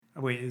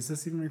Wait, is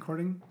this even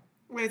recording?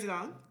 Wait, is it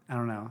on? I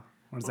don't know.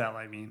 What does that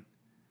light mean?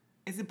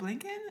 Is it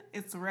blinking?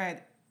 It's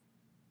red.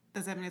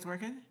 Does that mean it's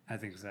working? I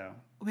think so.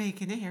 Wait,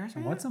 can they hear us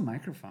right What's a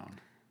microphone?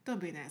 Don't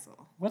be an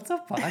asshole. What's a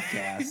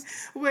podcast?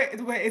 wait,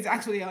 it's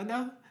actually on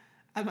though?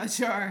 I'm not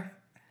sure.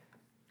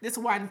 This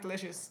wine is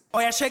delicious. Oh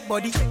yeah, shake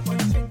body.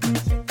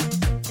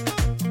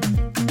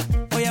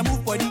 Oh yeah,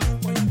 move body.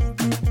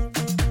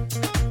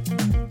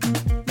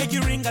 Make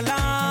you ring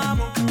alarm.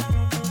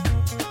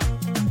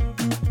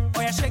 Oh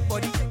yeah, shake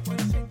body.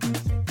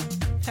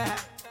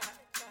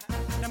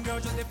 Them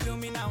girls just they feel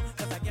me now,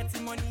 'cause I get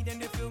some money, then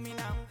they feel me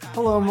now.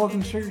 Hello and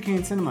welcome to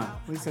SugarCane Cinema.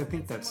 At least I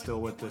think that's still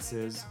what this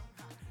is.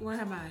 Where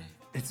am I?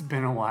 It's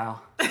been a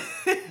while.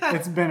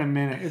 It's been a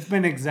minute. It's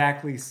been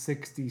exactly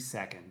 60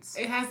 seconds.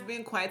 It has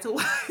been quite a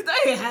while. No,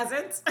 it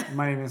hasn't. I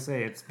might even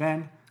say it's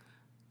been.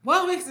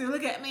 1 week to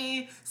look at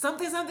me.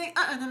 Something,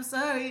 and I'm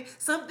sorry.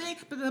 Something,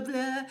 blah, blah,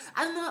 blah.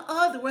 I don't know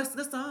all the words to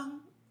the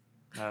song.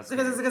 That's No,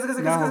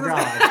 no,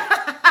 God.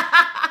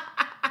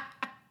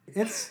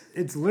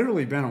 It's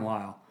literally been a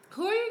while.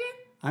 Who are you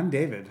again? I'm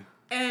David.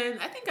 And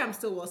I think I'm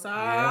still Wilson.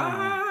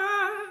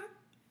 Yeah.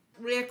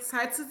 We're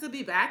excited to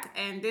be back,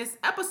 and this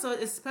episode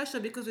is special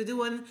because we're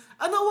doing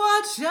an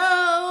award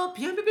show.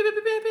 Pew, pew, pew, pew,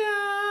 pew, pew,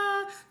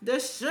 pew. The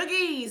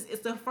Sugies.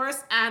 It's the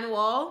first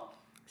annual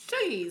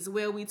Sugies,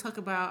 where we talk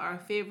about our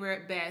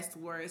favorite, best,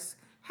 worst,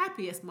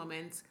 happiest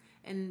moments,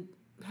 and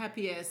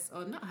happiest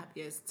or not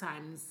happiest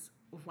times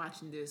of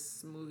watching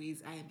these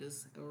movies. I am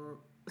just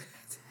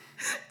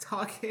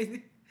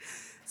talking.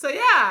 So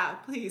yeah,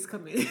 please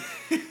come in.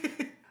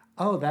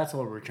 Oh, that's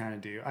what we're trying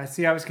to do. I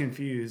was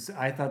confused.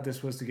 I thought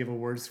this was to give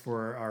awards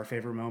for our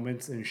favorite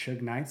moments in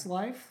Suge Knight's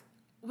life.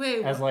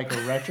 Wait, as like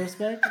a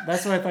retrospect.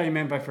 That's what I thought you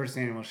meant by first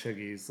annual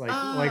Sugies.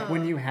 Like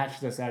when you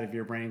hatched this out of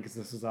your brain, because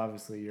this is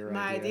obviously your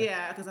my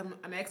idea. Because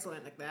I'm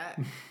excellent like that,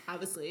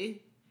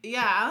 obviously.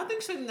 Yeah, I don't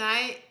think Suge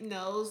Knight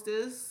knows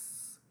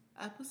this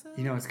episode.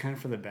 You know, it's kind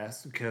of for the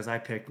best because I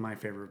picked my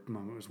favorite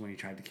moment was when he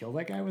tried to kill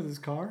that guy with his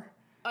car.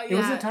 Yeah. It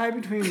was a tie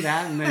between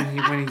that and then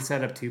when he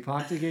set up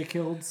Tupac to get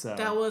killed. So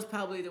that was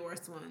probably the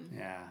worst one.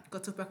 Yeah.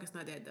 Because Tupac is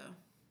not dead though.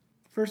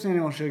 First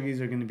annual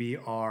Sugies are going to be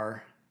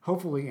our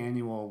hopefully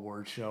annual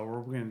award show where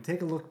we're going to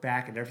take a look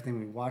back at everything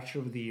we watched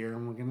over the year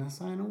and we're going to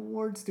assign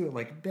awards to it,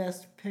 like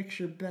best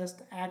picture,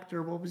 best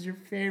actor. What was your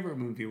favorite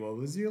movie? What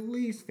was your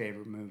least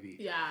favorite movie?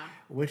 Yeah.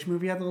 Which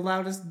movie had the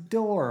loudest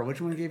door?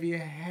 Which one gave you a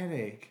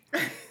headache?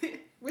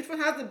 Which one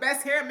has the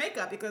best hair and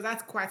makeup? Because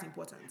that's quite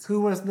important.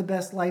 Who was the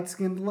best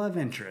light-skinned love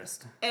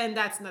interest? And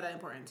that's not that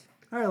important.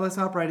 All right, let's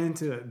hop right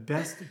into it.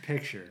 Best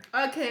picture.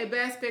 Okay,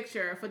 best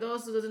picture. For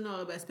those who doesn't know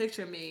what best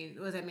picture means,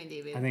 what does that mean,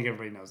 David? I think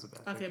everybody knows what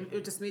best Okay, picture it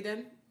was just me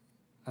then?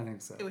 I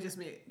think so. It was just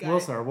me.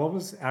 Well, sir, what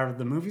was, out of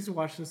the movies we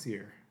watched this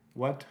year,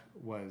 what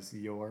was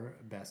your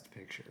best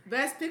picture?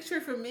 Best picture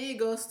for me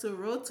goes to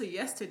Road to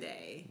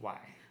Yesterday. Why?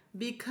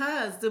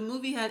 Because the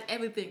movie had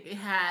everything. It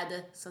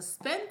had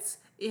suspense,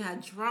 it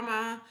had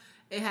drama,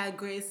 it had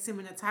great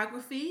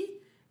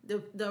cinematography.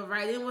 The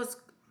writing was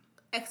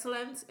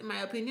excellent, in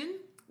my opinion.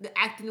 The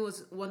acting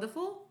was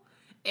wonderful.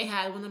 It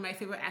had one of my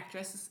favorite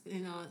actresses,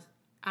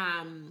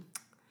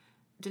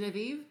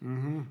 Genevieve.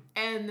 Mm-hmm.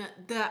 And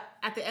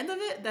at the end of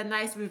it, the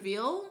nice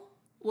reveal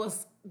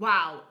was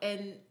wow.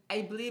 And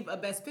I believe a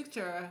best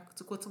picture,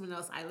 to quote someone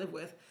else I live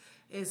with,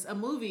 is a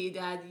movie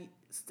that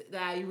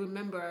you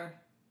remember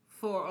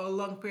for a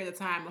long period of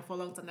time or for a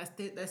long time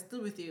that's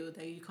still with you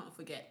that you can't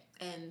forget.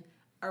 And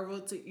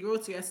Road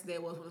to Yesterday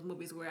was one of those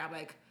movies where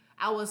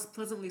I was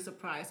pleasantly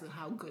surprised with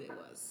how good it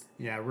was.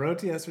 Yeah, Road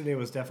to Yesterday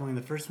was definitely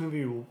the first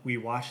movie we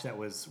watched that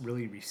was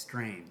really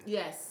restrained.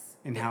 Yes.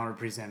 In how it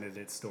presented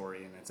its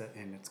story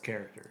and its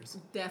characters.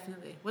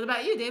 Definitely. What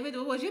about you, David?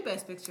 What was your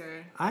best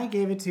picture? I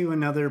gave it to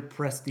another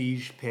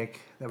prestige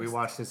pick that we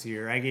watched this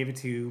year. I gave it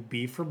to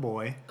B for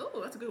Boy.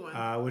 Oh, that's a good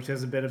one. Which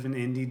is a bit of an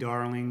indie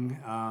darling.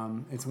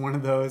 It's one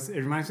of those. It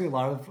reminds me a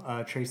lot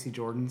of Tracy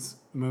Jordan's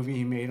movie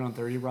he made on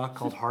 30 Rock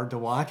called Hard to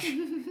Watch.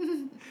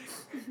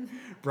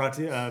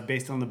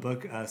 Based on the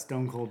book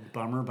Stone Cold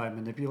Bummer by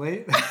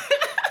Manipulate.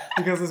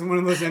 Because it's one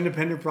of those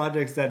independent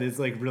projects that is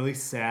like really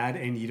sad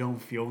and you don't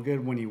feel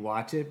good when you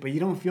watch it, but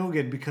you don't feel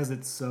good because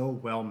it's so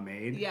well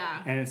made.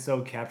 Yeah. And it's so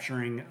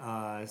capturing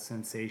a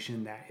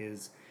sensation that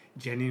is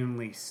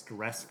genuinely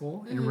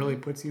stressful and really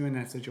puts you in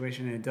that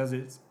situation, and it does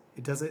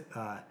it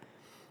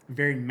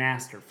very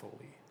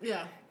masterfully.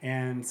 Yeah.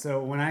 And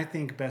so when I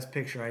think best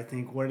picture, I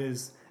think what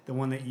is the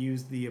one that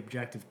used the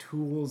objective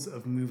tools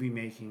of movie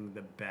making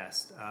the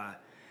best.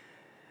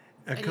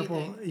 A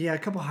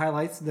couple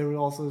highlights. There were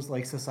also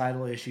like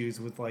societal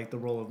issues with like the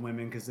role of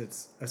women, because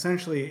it's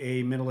essentially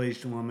a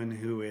middle-aged woman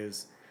who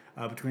is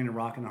between a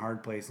rock and a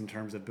hard place in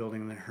terms of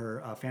building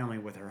her family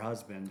with her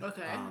husband.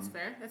 Okay, that's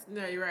fair.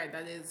 No, you're right.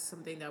 That is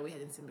something that we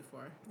hadn't seen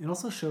before. It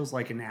also shows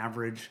like an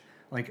average,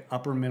 like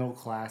upper middle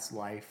class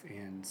life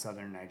in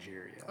southern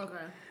Nigeria.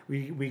 Okay.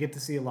 We get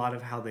to see a lot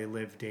of how they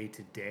live day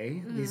to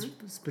day, these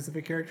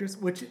specific characters,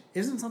 which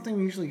isn't something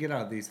we usually get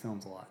out of these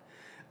films a lot.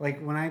 like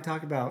when I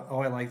talk about,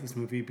 I like this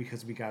movie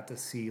because we got to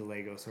see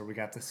Lagos or we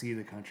got to see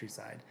the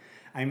countryside.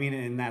 I mean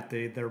in that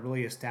they're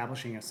really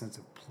establishing a sense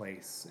of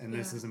place, and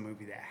this is a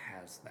movie that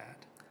has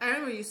that. I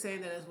remember you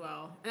saying that as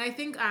well, and I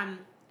think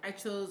I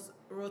chose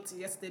Road to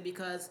Yesterday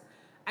because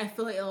I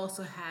feel like it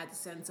also had a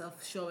sense of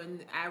showing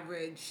the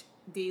average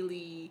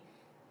daily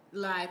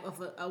life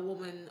of a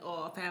woman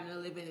or a family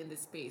living in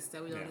this space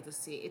that we don't get to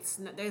see. It's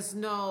not, there's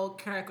no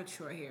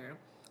caricature here.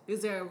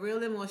 These are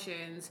real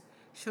emotions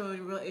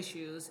showing real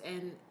issues,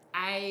 and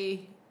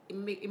it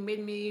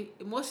made me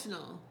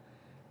emotional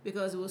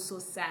because it was so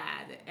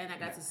sad, and I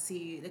got to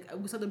see, like,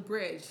 we saw the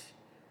bridge.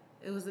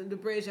 It was the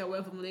bridge that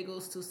went from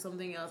Lagos to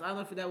something else. I don't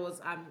know if that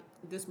was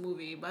this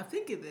movie, but I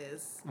think it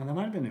is. Oh, that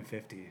might have been in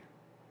 50.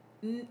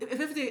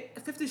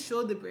 50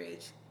 showed the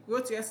bridge.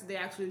 Road to Yesterday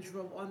actually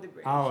drove on the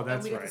bridge. Oh, that's right.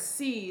 And we got to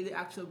see the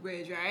actual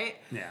bridge, right?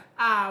 Yeah.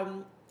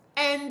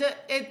 And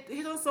it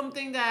hit on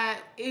something that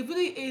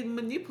it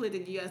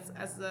manipulated you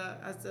as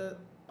the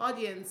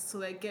audience to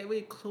like get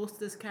really close to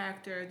this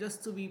character,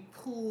 just to be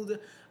pulled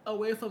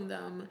away from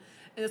them.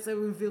 And it's like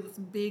revealed this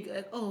big,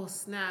 like, oh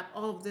snap,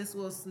 all of this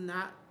was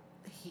not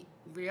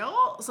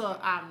real. So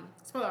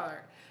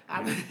spoiler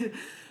alert.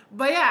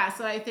 But yeah,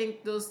 so I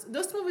think those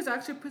movies are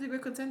actually pretty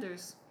good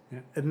contenders. Yeah.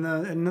 And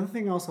another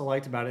thing I also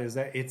liked about it is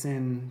that it's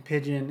in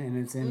Pidgin and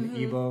it's in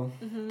Igbo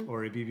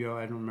or Ibibio.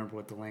 I don't remember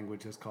what the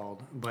language is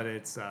called, but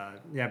it's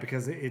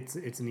because it's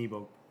an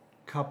Igbo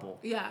couple.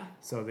 Yeah.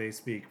 So they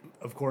speak.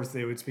 Of course,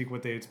 they would speak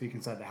what they would speak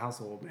inside the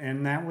household,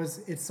 and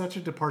it's such a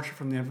departure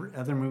from the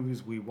other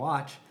movies we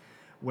watch,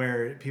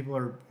 where people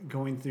are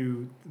going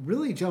through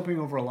really jumping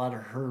over a lot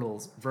of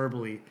hurdles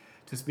verbally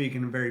to speak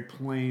in a very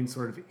plain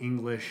sort of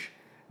English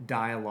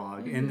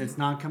dialogue, and it's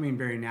not coming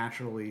very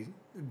naturally.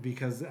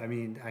 Because, I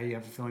mean, I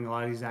have a feeling a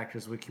lot of these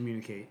actors would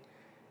communicate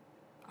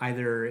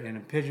either in a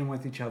pidgin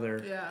with each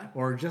other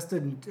or just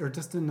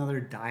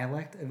another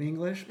dialect of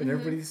English, but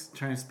everybody's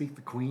trying to speak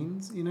the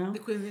Queen's, you know? The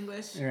Queen's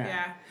English,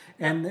 yeah.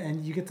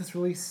 And you get this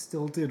really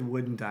stilted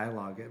wooden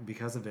dialogue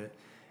because of it.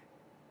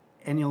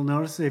 And you'll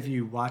notice that if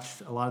you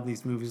watched a lot of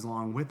these movies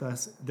along with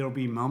us, there'll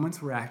be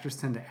moments where actors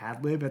tend to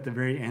ad-lib at the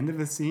very end of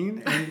a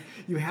scene, and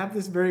you have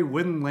this very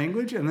wooden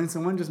language, and then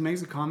someone just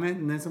makes a comment,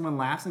 and then someone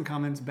laughs and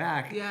comments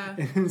back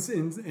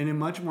in a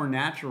much more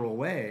natural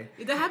way.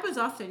 That happens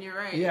often, you're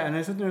right. Yeah, and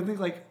I sit there and think,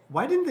 like,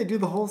 why didn't they do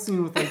the whole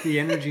scene with, like, the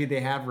energy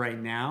they have right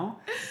now?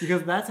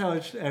 Because that's how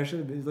it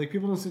should be. Like,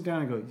 people don't sit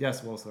down and go,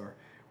 yes, well, sir,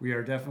 we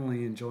are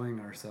definitely enjoying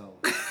ourselves.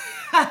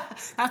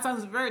 That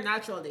sounds very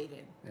natural,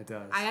 David. It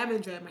does. I am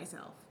enjoying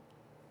myself.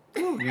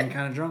 Ooh, getting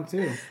kind of drunk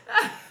too,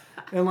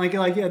 and like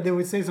they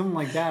would say something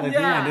like that at the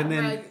end, and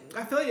then like,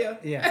 I feel you.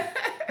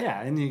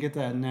 yeah, and you get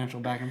that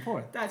natural back and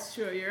forth. That's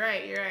true. You're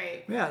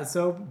right. Yeah.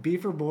 So B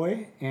for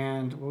Boy,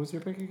 and what was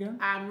your pick again?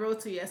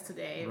 Road to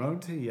Yesterday.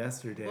 Road to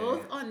Yesterday.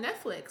 Both on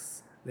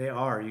Netflix. They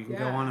are. You can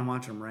go on and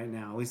watch them right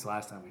now. At least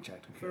last time we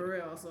checked. For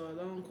real. So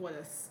don't quote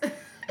us.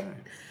 Right.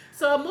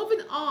 So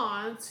moving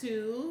on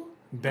to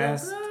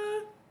Best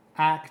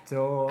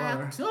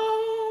Actor.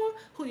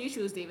 Who do you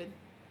choose, David?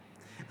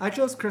 I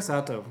chose Chris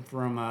Otto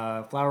from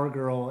Flower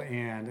Girl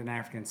and An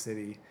African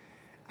City.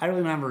 I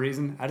really don't have a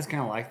reason. I just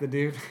kind of like the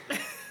dude.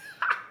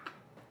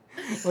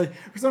 Like,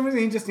 for some reason,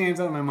 he just stands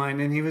out in my mind.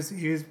 And he was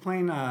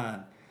playing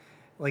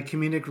like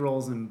comedic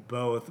roles in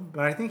both.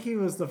 But I think he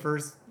was the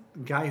first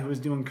guy who was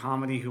doing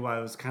comedy who I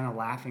was kind of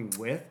laughing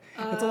with.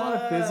 It's a lot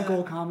of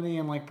physical comedy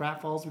and like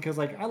pratfalls because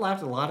like I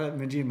laughed a lot at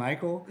Majid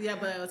Michael. Yeah,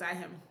 but it was at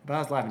him. But I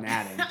was laughing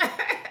at him.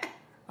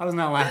 I was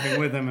not laughing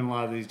with him in a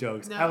lot of these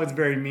jokes. No. I was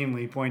very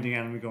meanly pointing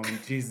at him and going,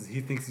 Jesus, he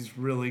thinks he's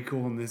really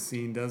cool in this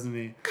scene, doesn't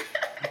he?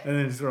 And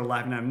then just sort of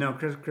laughing at him. No,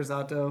 Chris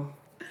Otto,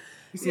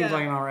 he seems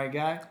like an all right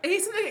guy. He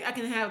seems like I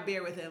can have a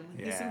beer with him.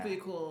 Yeah. He seems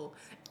pretty cool.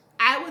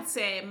 I would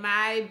say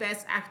my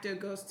best actor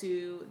goes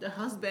to the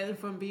husband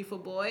from B for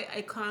Boy.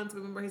 I can't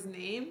remember his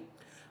name,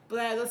 but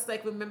I just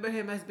like remember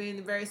him as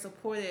being very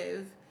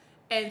supportive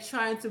and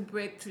trying to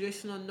break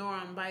traditional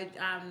norm by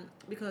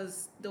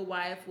because the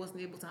wife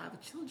wasn't able to have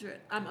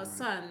a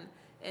son,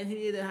 and he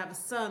needed to have a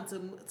son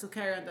to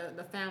carry on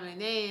the family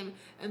name,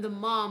 and the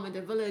mom in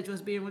the village was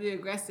being really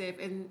aggressive,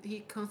 and he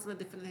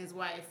constantly defended his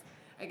wife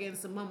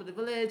against the mom of the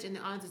village and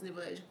the aunties in the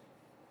village.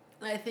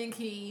 And I think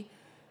he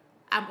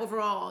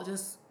overall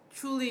just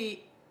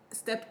truly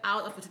stepped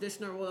out of the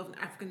traditional role of an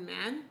African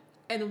man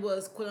and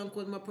was quote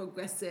unquote more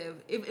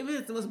progressive, even if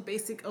it's the most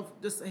basic of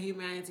just a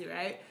humanity,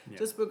 right? Yeah.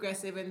 Just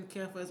progressive and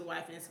care for his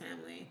wife and his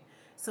family.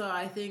 So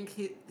I think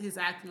his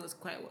acting was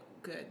quite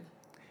good.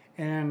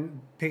 And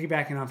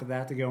piggybacking off of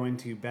that, to go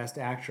into Best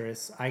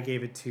Actress, I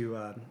gave it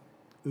to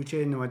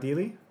Uche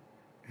Nwadili,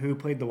 who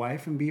played the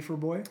wife in B for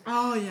Boy.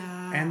 Oh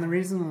yeah. And the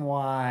reason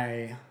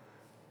why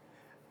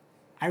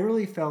I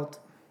really felt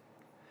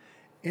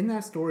in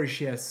that story,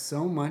 she has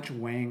so much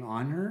weighing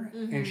on her,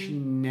 and she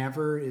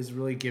never is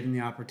really given the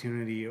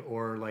opportunity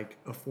or like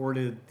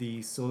afforded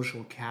the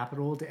social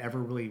capital to ever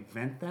really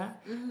vent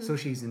that. So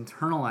she's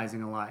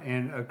internalizing a lot.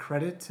 And a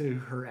credit to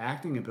her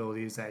acting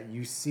ability is that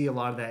you see a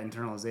lot of that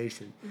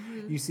internalization.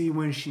 You see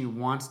when she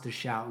wants to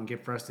shout and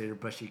get frustrated,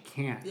 but she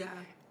can't. Yeah.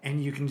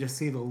 and you can just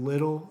see the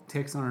little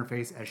ticks on her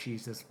face as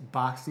she's just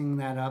boxing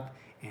that up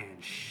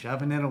and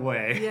shoving it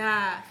away.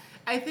 Yeah.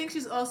 I think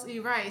she's also,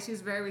 you're right,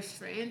 she's very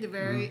restrained,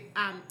 very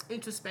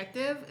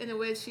introspective in the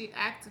way she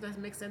acts. That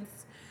makes sense.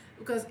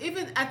 Because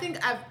even,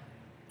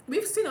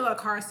 we've seen a lot of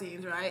car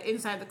scenes, right?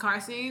 Inside the car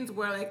scenes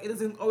where, like, it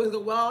doesn't always go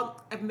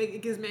well.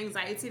 It gives me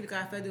anxiety because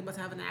I feel like they're about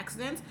to have an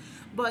accident.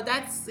 But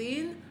that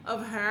scene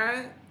of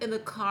her in the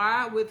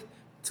car with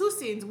two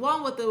scenes,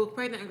 one with the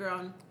pregnant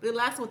girl, the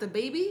last one with the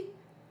baby,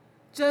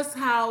 just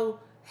how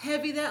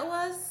heavy that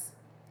was.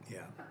 Yeah.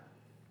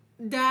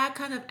 That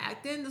kind of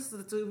acting, this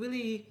is to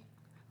really,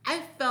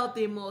 I felt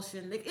the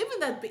emotion. Like, even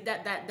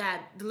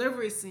that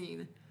delivery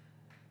scene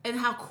and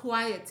how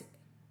quiet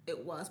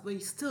it was,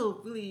 but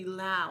still really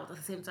loud at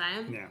the same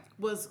time. Yeah.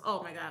 Was,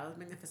 oh my God, it was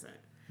magnificent.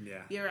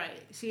 Yeah. You're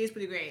right. She is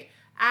pretty great.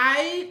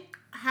 I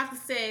have to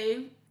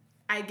say,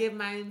 I give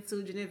mine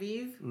to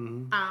Genevieve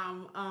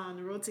on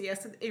Road to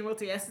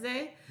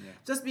Yesterday,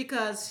 just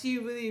because she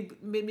really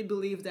made me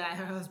believe that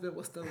her husband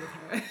was still with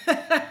her.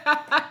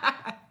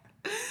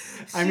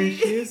 I mean,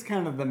 she is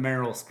kind of the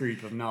Meryl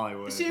Streep of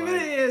Nollywood. She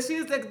really is.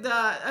 She's like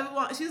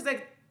she's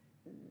like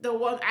the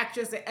one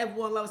actress that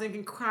everyone loves and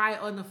can cry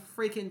on a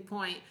freaking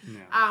point.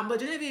 Yeah. But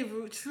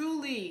Genevieve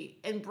truly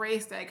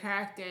embraced that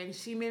character, and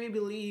she made me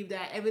believe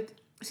that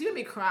she made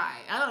me cry.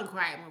 I don't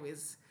cry at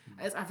movies.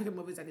 It's African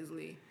movies that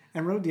easily.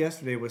 And Road to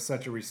Yesterday was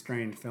such a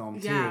restrained film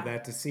too,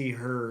 that to see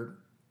her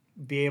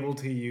be able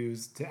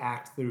to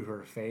act through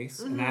her face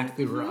and act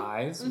through her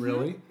eyes,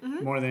 really,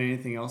 more than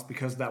anything else,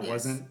 because that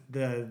wasn't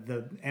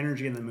the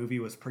energy in the movie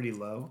was pretty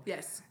low.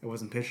 Yes, it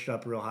wasn't pitched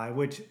up real high,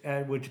 which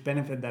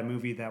benefited that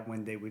movie. That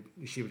when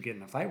she would get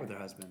in a fight with her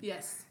husband.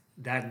 Yes.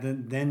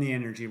 Then the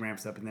energy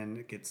ramps up and then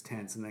it gets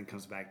tense and then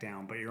comes back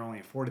down. But you're only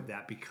afforded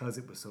that because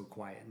it was so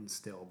quiet and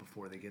still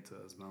before they get to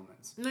those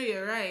moments. No,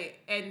 you're right.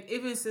 And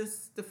even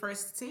since the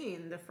first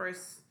scene, the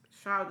first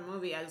shot of the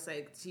movie, I was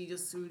like, she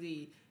just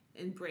really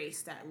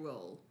embraced that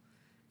role,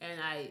 and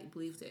I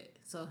believed it.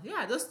 So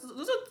yeah, those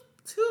are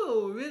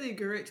two really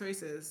great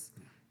choices.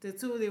 They're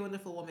two really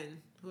wonderful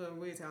women who are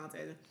really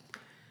talented.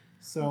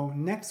 So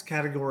next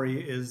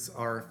category is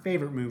our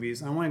favorite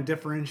movies. I want to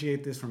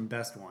differentiate this from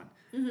best one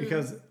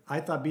because I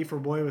thought Bee for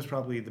Boy was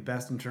probably the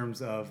best in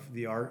terms of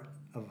the art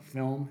of a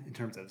film, in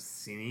terms of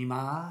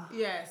cinema.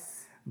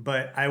 Yes.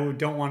 But I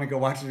don't want to go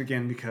watch it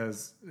again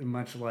because,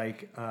 much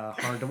like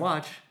Hard to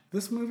Watch,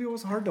 this movie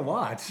was hard to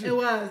watch. It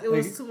was. It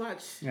was too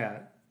much. Yeah.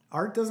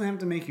 Art doesn't have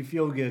to make you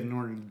feel good in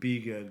order to be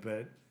good,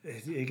 but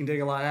it can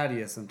take a lot out of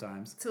you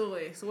sometimes.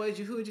 Totally. So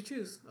who would you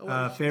choose?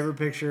 Favorite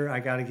picture,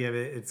 I got to give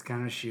it. It's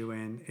kind of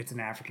shoe-in. It's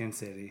an African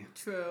city.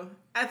 True.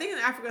 I think in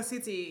African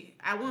City,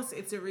 I won't say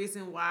it's the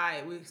reason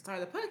why we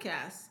started the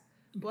podcast.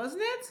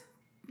 Wasn't it?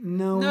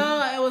 No,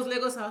 it was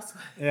Lagos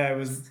Housewives. Yeah, it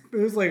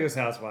was Lagos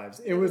Housewives.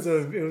 It was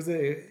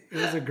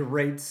a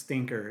great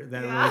stinker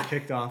that really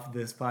kicked off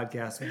this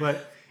podcast.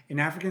 But in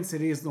African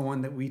City is the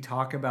one that we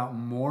talk about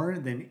more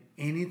than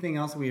anything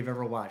else we've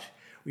ever watched.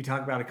 We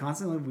talk about it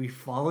constantly. We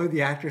follow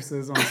the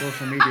actresses on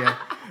social media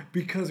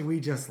because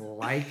we just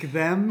like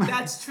them.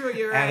 That's true.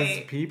 You're right.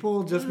 As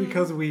people, just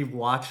because we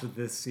watched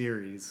this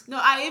series. No,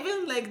 I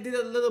even did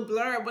a little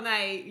blurb when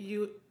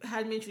you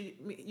had me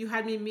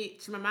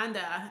meet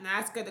Chimamanda and I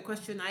asked her the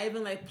question. I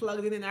even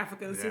plugged in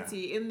African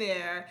City in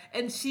there,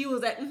 and she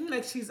was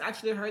like she's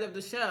actually heard of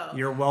the show.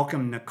 You're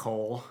welcome,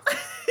 Nicole.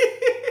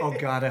 Oh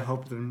God, I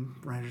hope the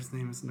writer's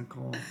name is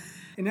Nicole.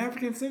 In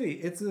African City,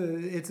 it's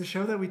a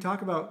show that we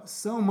talk about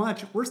so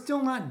much. We're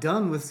still not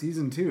done with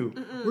season 2.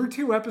 Mm-mm. We're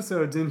 2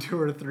 episodes into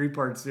our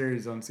 3-part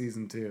series on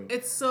season 2.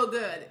 It's so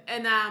good,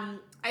 and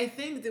I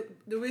think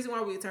the reason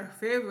why it's our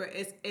favorite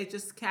is it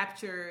just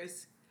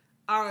captures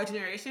our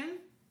generation,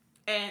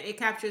 and it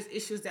captures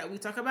issues that we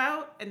talk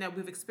about and that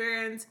we've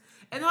experienced,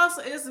 and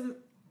also it just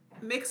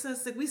makes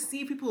us we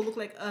see people who look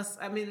like us.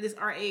 I mean, this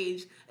our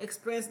age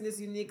experiencing these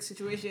unique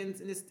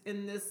situations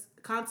in this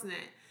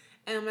continent.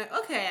 And I'm like,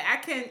 okay,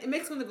 it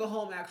makes me want to go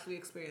home and actually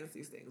experience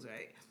these things,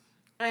 right?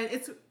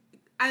 And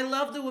I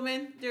love the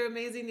women. They're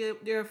amazing.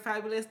 They're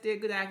fabulous. They're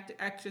good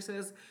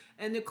actresses.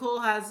 And Nicole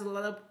has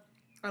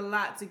a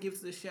lot to give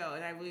to the show,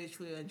 and I really,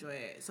 truly enjoy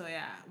it. So,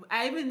 yeah.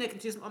 I even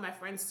introduced all my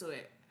friends to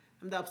it.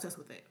 I'm that obsessed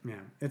with it.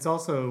 Yeah. It's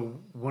also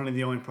one of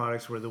the only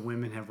products where the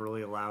women have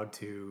really allowed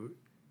to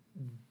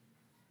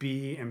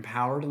be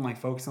empowered and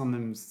focus on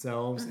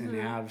themselves and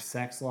have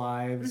sex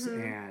lives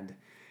and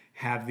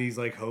have these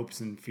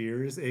hopes and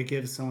fears. It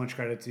gives so much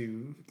credit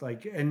to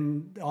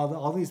and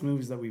all these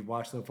movies that we've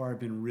watched so far have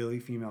been really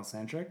female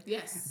centric.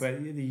 Yes.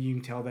 But you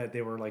can tell that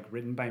they were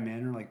written by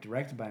men or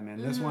directed by men.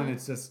 This one,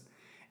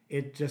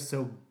 it just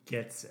so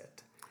gets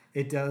it.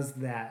 It does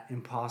that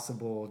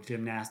impossible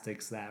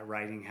gymnastics that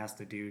writing has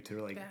to do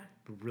to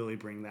really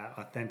bring that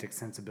authentic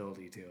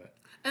sensibility to it.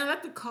 And I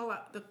like the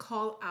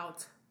call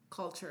out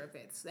culture of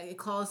it. It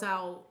calls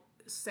out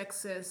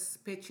sexist,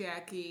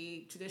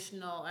 patriarchy,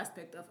 traditional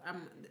aspect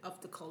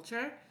of the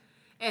culture,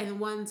 and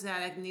ones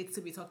that like needs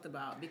to be talked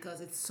about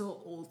because it's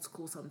so old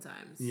school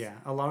sometimes. Yeah,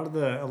 a lot of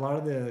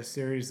the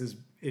series is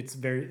it's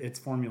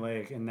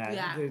formulaic in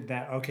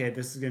that okay,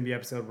 this is gonna be an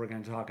episode we're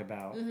gonna talk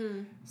about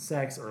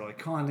sex or like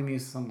condom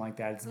use, something like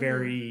that. It's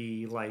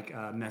very like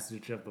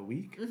message of the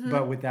week,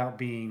 but without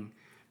being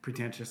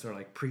pretentious or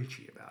like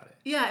preachy about it.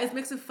 Yeah, it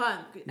makes it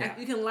fun. Yeah.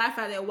 You can laugh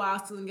at it while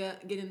still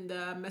getting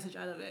the message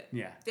out of it.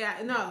 Yeah.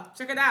 Yeah, no,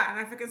 check it out. An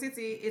African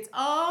City. It's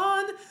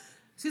on.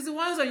 Season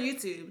 1 is on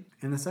YouTube.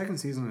 And the second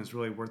season is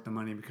really worth the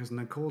money because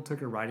Nicole took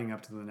her writing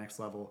up to the next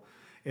level.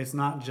 It's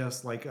not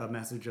just like a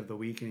message of the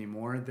week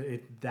anymore.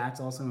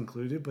 That's also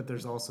included, but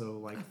there's also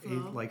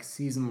like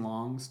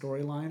season-long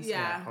storylines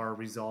that are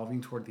resolving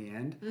toward the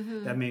end.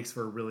 That makes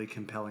for really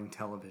compelling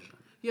television.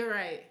 You're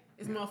right.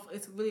 It's more.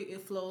 It's really.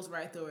 It flows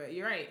right through it.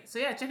 You're right. So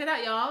yeah, check it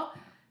out, y'all.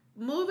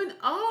 Moving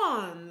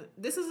on.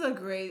 This is a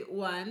great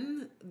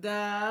one.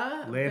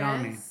 Lay it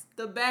on me.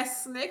 The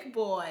best Snake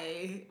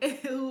Boy.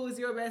 Who's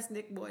your best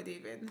Snake Boy,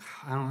 David?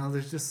 I don't know.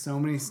 There's just so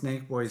many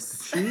Snake Boys to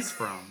choose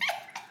from.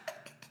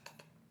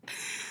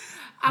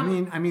 I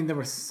mean, there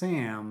was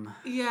Sam.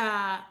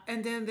 Yeah,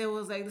 and then there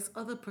was like this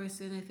other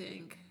person, I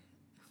think.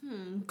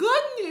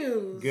 Good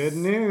news. Good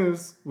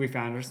news. We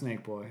found our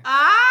Snake Boy.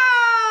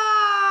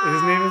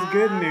 His name is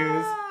Good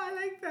News.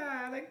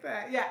 I like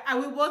that. Yeah,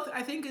 and we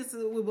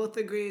both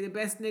agree the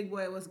best Snake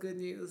Boy was Good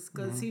News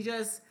because he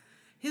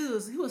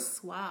was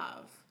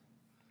suave.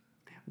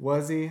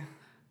 Was he?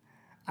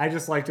 I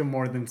just liked him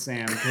more than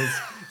Sam because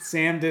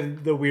Sam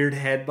did the weird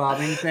head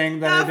bobbing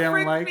thing that I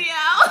didn't like. Me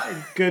out.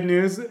 Good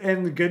News,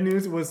 and the Good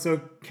News was so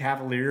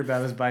cavalier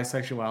about his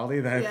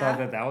bisexuality that I thought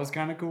that was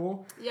kind of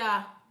cool.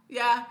 Yeah.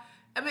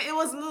 I mean, it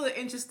was a little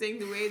interesting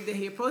the way that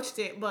he approached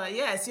it, but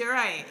yes, you're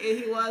right.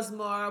 He was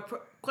more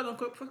quote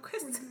unquote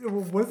progressive.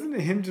 Wasn't it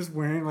him just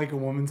wearing like a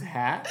woman's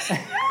hat?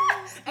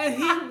 And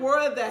he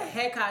wore the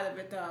heck out of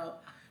it though.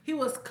 He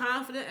was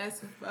confident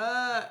as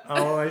fuck.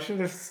 Oh, I should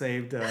have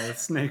saved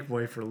Snake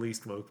Boy for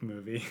least woke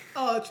movie.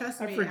 Oh,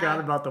 trust me. I forgot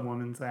about the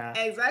woman's hat.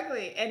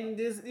 Exactly. And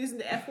using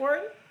the F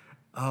word.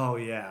 Oh,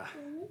 yeah.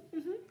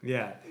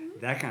 Yeah,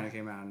 that kind of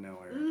came out of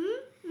nowhere.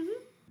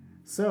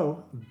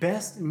 So,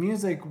 best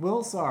music,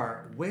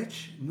 Wilsar.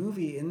 Which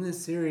movie in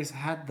this series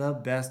had the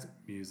best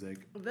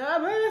music? The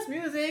best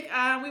music,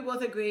 we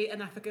both agree,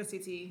 An African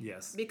City.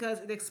 Yes. Because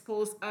it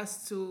exposed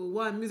us to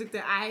one music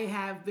that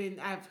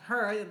I've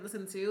heard and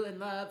listened to and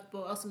loved,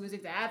 but also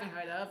music that I haven't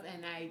heard of,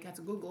 and I got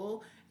to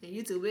Google and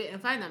YouTube it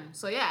and find them.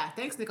 So yeah,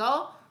 thanks,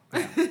 Nicole.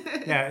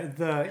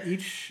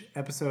 Each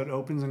episode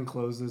opens and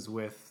closes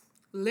with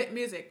lit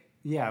music.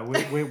 Yeah,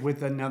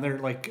 with another,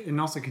 like,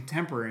 and also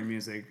contemporary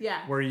music.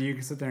 Yeah. Where you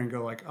can sit there and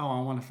go, like, oh,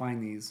 I want to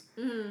find these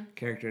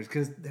characters.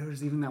 Because there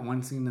was even that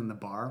one scene in the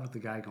bar with the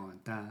guy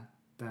going, da,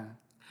 da,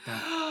 da,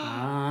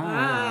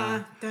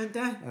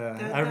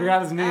 I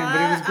forgot his name, but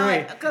it was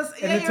great.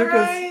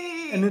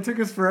 And it took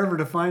us forever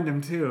to find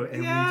him, too.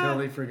 And we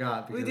totally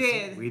forgot.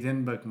 Because we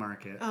didn't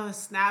bookmark it. Oh,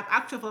 snap. I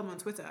actually follow him on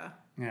Twitter.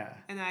 Yeah.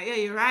 And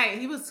you're right.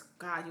 He was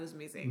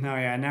amazing. No,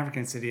 yeah, and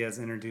African City has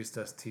introduced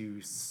us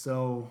to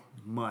so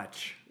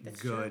much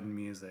good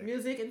music.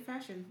 Music and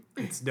fashion.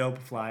 It's dope,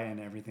 fly, and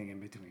everything in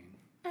between.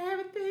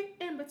 Everything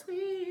in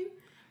between.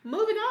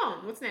 Moving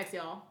on. What's next,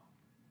 y'all?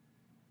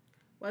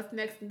 What's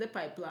next in the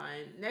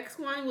pipeline? Next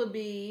one would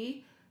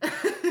be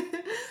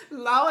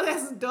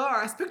Loudest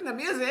Door. Speaking of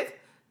music,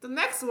 the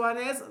next one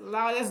is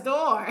Loudest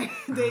Door.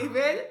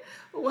 David,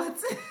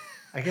 what's it?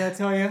 I gotta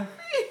tell you,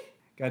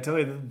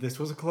 this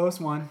was a close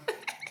one.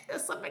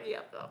 There's so many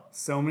of them.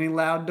 So many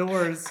loud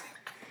doors.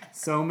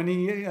 So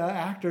many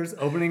actors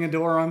opening a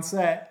door on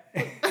set.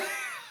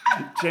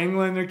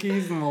 Jangling their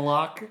keys in the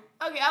lock.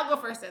 Okay, I'll go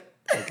first then.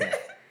 Okay.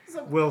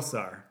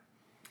 Wilsar.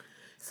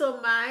 So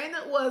mine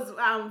was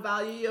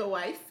Value Your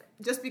Wife,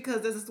 just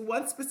because there's this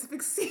one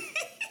specific scene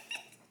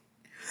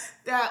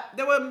that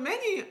there were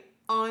many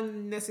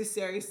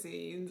unnecessary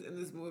scenes in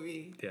this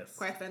movie. Yes.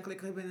 Quite frankly, it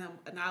could have been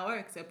an hour,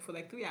 except for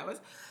like 3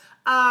 hours.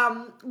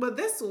 But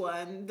this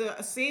one,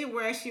 the scene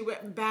where she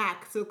went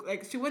back to,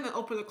 like, she went and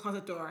opened the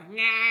closet door.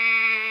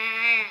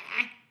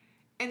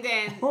 And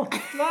then...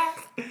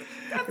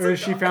 Or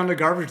she found a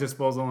garbage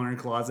disposal in her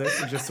closet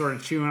and just sort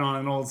of chewing on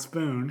an old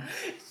spoon.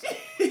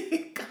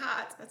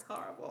 God, that's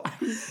horrible.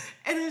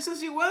 And then so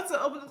she went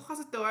to open the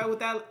closet door with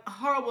that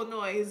horrible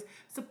noise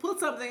to put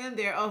something in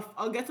there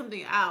or get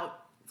something out.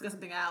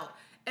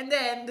 And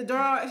then the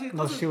door...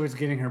 She was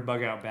getting her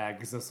bug out bag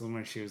because that's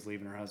when she was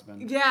leaving her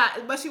husband. Yeah,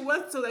 but she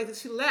went to, like,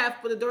 she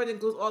left, but the door didn't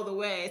close all the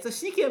way. So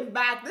she came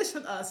back. This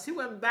was us. She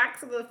went back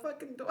to the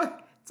fucking door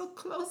to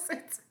close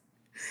it.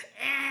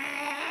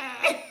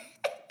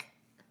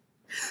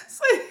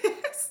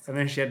 And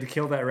then she had to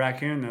kill that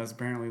raccoon that was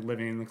apparently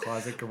living in the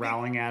closet,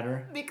 growling at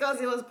her.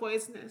 Because it was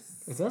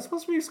poisonous. Is that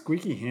supposed to be a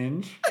squeaky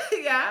hinge?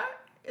 Yeah.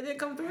 It didn't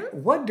come through?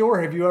 What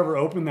door have you ever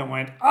opened that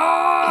went,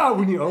 ah,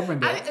 when you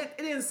opened it? It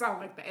didn't sound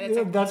like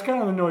that. That's kind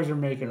of the noise you're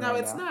making right now. No,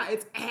 it's not.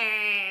 It's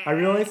I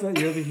realize that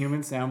you're the human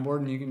soundboard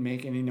and you can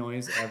make any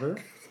noise ever.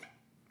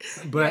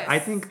 But yes. I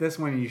think this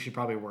one you should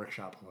probably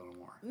workshop a little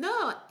more.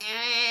 No.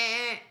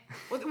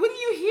 What do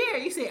you hear?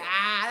 You say,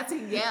 that's a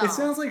yell. It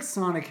sounds like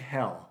Sonic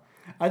Hell.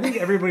 I think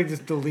everybody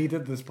just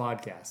deleted this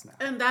podcast now.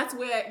 And that's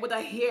what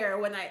I hear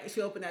when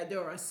she opened that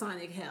door,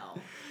 Sonic Hell.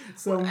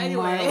 So well,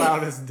 anyway. my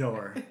loudest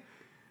door.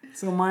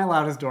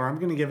 I'm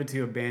going to give it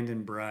to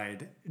Abandoned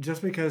Bride.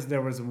 Just because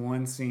there was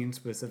one scene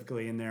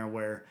specifically in there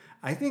where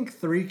I think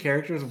 3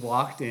 characters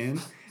walked in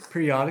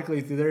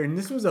periodically through there. And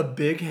this was a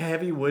big,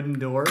 heavy wooden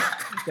door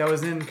that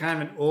was in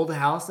kind of an old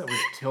house that was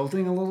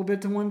tilting a little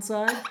bit to one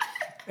side.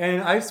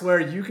 And I swear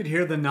you could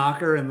hear the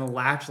knocker and the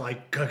latch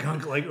like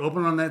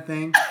open on that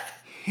thing.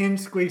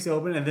 Hinge squeaks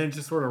open and then it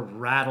just sort of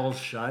rattles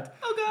shut.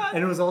 Oh god!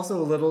 And it was also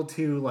a little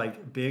too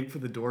like big for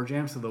the door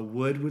jam, so the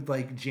wood would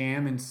like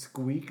jam and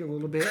squeak a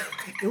little bit.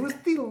 It was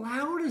the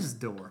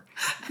loudest door,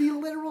 the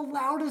literal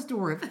loudest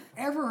door I've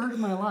ever heard in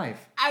my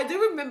life. I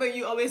do remember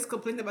you always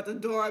complained about the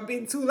door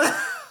being too loud.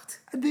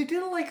 They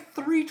did it like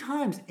 3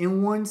 times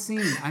in one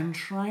scene. I'm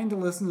trying to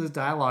listen to this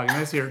dialogue, and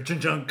I just hear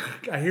chunk.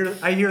 I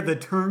hear the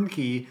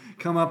turnkey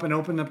come up and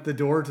open up the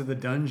door to the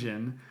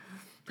dungeon.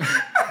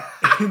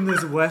 In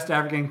this West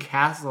African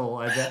castle,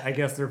 I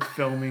guess they're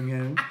filming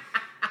in.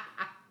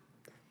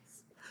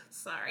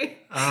 Sorry.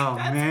 Oh,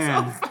 That's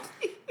man. so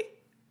funny.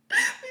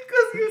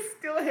 Because you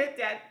still hit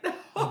that.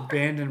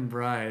 Abandoned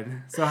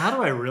Bride. So how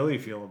do I really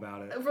feel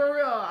about it? For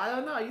real, I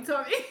don't know. You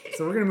told me.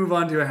 So we're going to move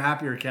on to a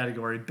happier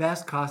category.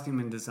 Best costume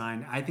and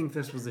design. I think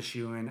this was a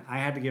shoo-in. I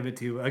had to give it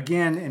to,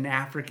 again, an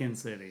African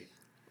city.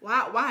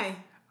 Wow, why?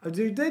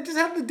 Dude, they just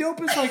have the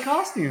dopest like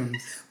costumes.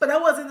 But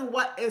that wasn't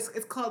what it's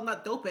called.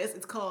 Not dopest.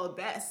 It's called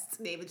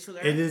best. David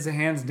Schuller. It is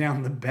hands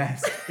down the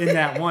best. In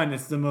that one,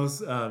 it's the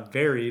most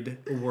varied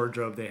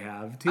wardrobe they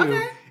have too.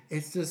 Okay.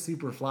 It's just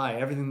super fly.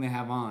 Everything they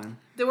have on.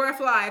 They were a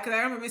fly because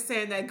I remember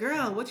saying that,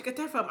 girl, where'd you get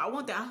that from? I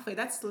want the outfit.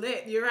 That's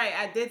lit. You're right.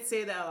 I did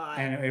say that a lot.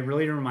 And it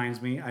really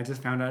reminds me. I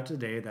just found out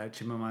today that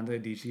Chimamanda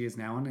Adichie is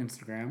now on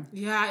Instagram.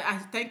 Yeah, I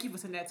thank you for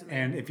sending that to me.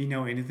 And if you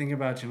know anything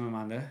about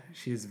Chimamanda,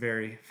 she's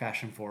very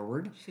fashion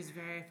forward. She's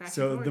very fashion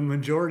So forward. the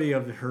majority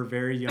of her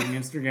very young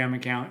Instagram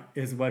account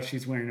is what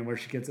she's wearing and where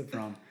she gets it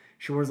from.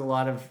 She wears a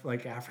lot of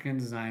like African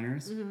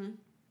designers. Mm-hmm.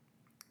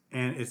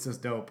 And it's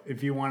just dope.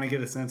 If you want to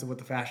get a sense of what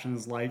the fashion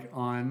is like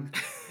on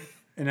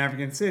an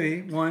African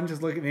city, one,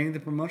 just look at any of the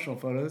promotional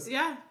photos.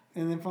 Yeah.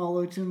 And then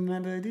follow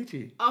Chimamanda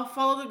Adichie. I'll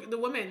follow the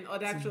women or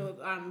the actual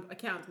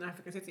account in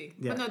African City.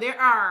 Yeah. But no, there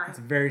are. It's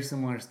a very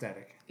similar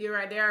aesthetic. You're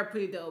right. They are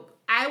pretty dope.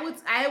 I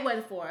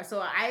went for, so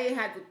I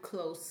had to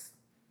close,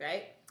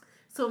 right?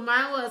 So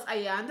mine was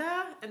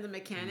Ayanda and the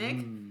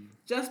Mechanic,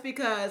 just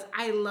because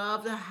I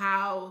loved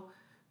how,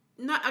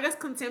 not I guess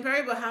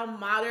contemporary, but how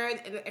modern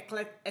and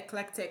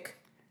eclectic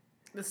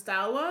the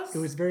style was. It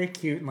was very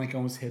cute and like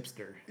almost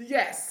hipster.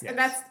 Yes. And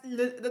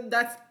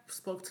that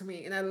spoke to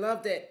me, and I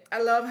loved it.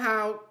 I love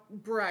how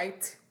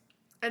bright,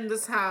 and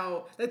just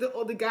how like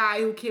the guy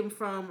who came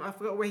from, I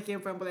forgot where he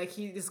came from, but like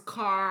this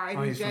car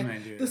and he's from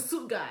Nigeria. The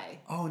suit guy.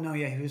 Oh no,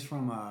 yeah, he was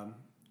from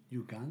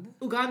Uganda.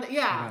 Uganda,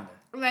 yeah.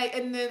 Like,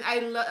 and then I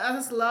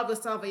just love the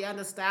style of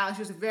Ayanda's style.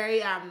 She was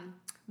very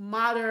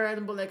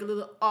modern, but like a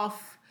little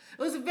off.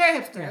 It was very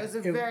hipster. Yeah, it was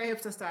a very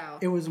hipster style.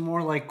 It was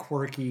more like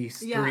quirky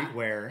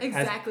streetwear,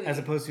 exactly. as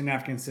opposed to an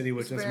African city,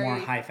 which is more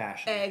high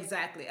fashion.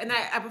 Exactly, and I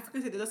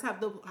African city does have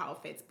the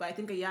outfits, but I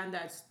think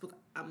Ayanda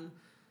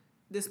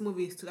this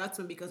movie stood out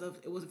to me because of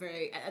it was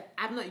very.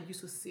 I'm not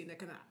used to seeing that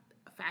kind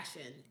of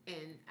fashion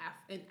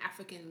in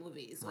African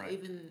movies, or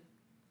even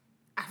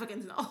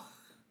Africans and all.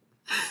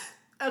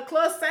 A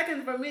close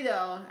second for me,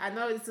 though, I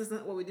know this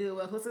isn't what we do,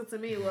 but close to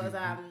me was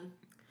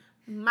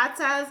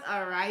Matters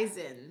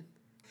Arising.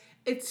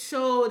 It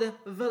showed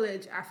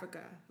Village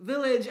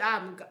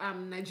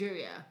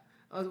Nigeria.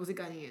 Or was it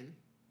Ghanaian?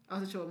 I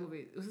wasn't sure what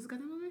movie. Was this a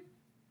Ghanaian movie?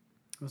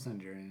 It was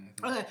Nigerian,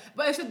 I think. Okay,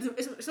 but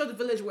it showed the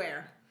village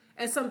wear.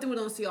 And something we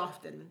don't see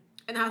often.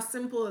 And how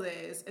simple it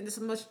is. And this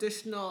is much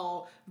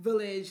traditional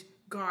village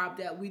garb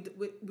that we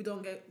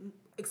don't get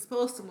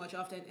exposed to much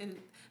often. And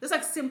it's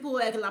like simple,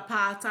 like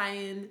lapa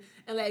tying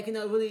and like,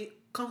 really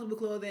comfortable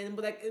clothing,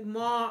 but like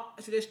more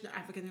traditional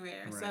African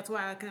wear. Right. So that's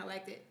why I kind of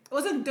liked it. It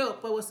wasn't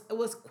dope, but it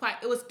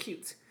was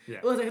cute. Yeah.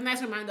 It was like a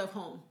nice reminder of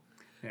home.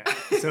 Yeah.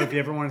 So if you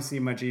ever want to see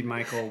Majid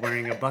Michael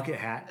wearing a bucket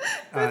hat,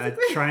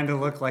 trying to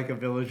look like a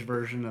village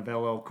version of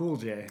LL Cool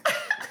J,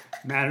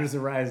 Matters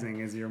Arising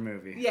is your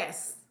movie.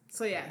 Yes.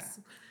 So yes.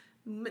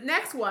 Yeah.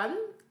 Next one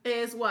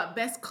is what?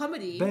 Best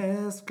comedy.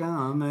 Best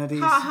comedy.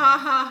 Ha ha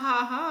ha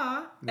ha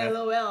ha.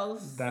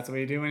 LOLs. That's what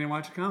you do when you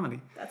watch a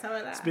comedy. That's how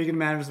I laugh. Speaking of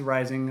Matters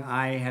Arising,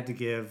 I had to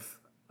give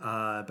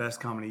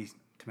best comedy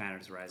to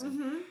Matters Arising.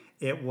 Mm-hmm.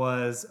 It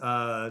was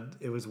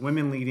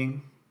women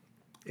leading.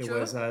 It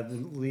was the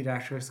lead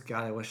actress.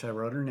 God, I wish I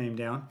wrote her name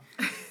down.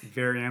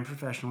 Very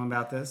unprofessional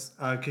about this,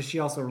 because she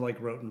also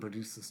wrote and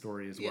produced the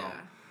story as well.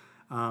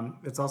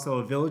 It's also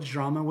a village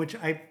drama, which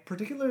I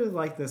particularly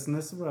like this, and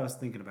this is what I was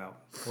thinking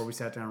about before we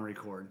sat down and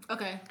record.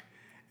 Okay.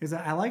 Is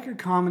that I like a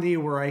comedy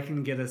where I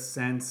can get a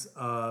sense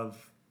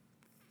of,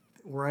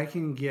 where I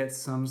can get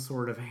some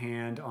sort of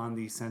hand on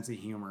the sense of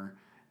humor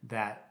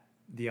that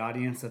the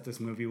audience that this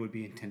movie would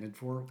be intended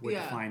for would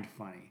find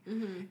funny.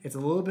 Mm-hmm. It's a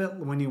little bit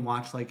when you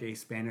watch like a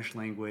Spanish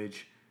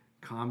language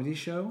comedy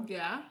show.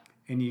 Yeah.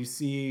 And you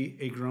see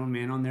a grown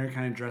man on there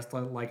kind of dressed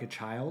like a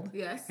child.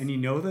 Yes. And you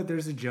know that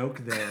there's a joke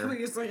there.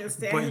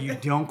 But you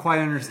it. don't quite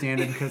understand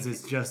it because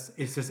it's just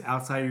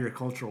outside of your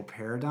cultural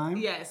paradigm.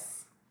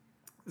 Yes.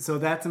 So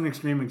that's an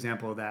extreme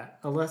example of that.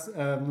 A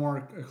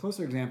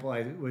closer example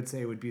I would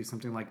say would be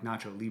something like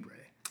Nacho Libre.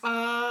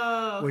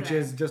 Oh, okay. Which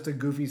is just a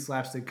goofy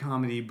slapstick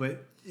comedy,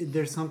 but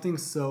there's something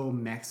so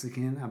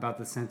Mexican about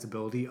the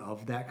sensibility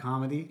of that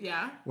comedy.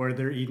 Yeah. Where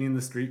they're eating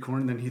the street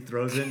corn, then he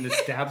throws it and it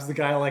stabs the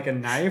guy like a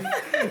knife.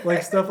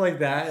 Like stuff like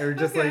that. Or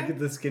just like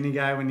the skinny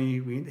guy when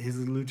his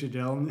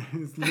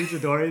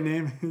luchador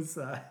name is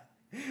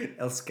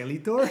El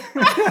Skeletor.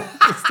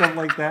 Stuff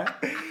like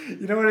that.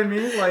 You know what I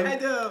mean? Like I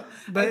do.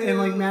 But in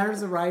like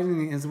Matters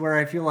Arising is where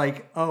I feel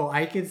like,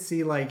 I could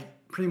see like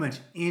pretty much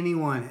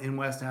anyone in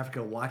West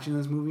Africa watching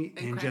this movie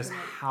and just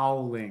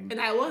howling.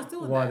 And I was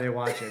doing while that. they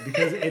watch it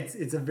because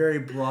it's a very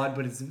broad,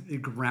 but it's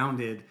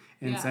grounded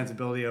in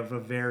sensibility of a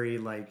very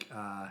like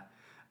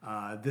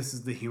this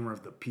is the humor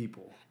of the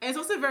people. And it's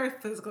also a very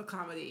physical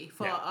comedy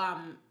for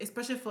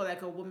especially for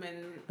like a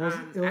woman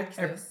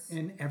actress.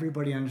 And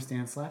everybody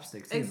understands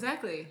slapstick too.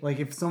 Exactly. Like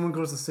if someone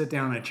goes to sit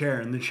down in a chair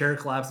and the chair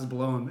collapses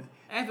below him,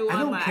 everyone I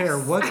don't laughs. care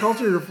what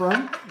culture you're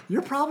from,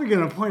 you're probably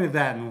gonna point at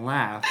that and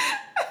laugh.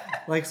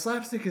 Like,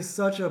 slapstick is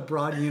such a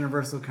broad,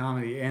 universal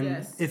comedy,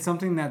 and it's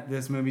something that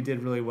this movie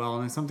did really well,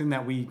 and it's something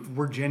that we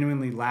were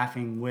genuinely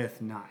laughing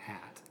with, not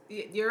at.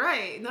 You're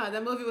right. No,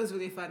 that movie was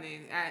really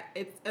funny.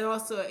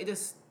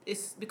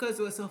 It's because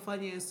it was so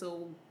funny and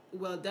so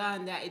well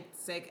done that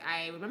it's like,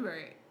 I remember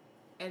it.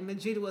 And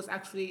Majid was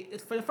actually,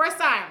 for the first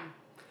time,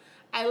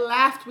 I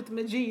laughed with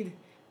Majid,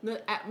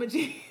 not at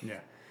Majid.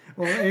 Yeah.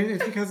 Well,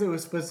 it's because it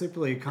was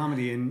specifically a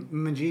comedy, and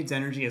Majid's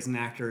energy as an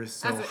actor is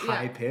so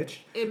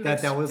high-pitched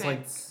that was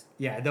sense.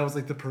 That was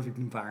like the perfect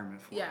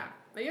environment for it. Yeah,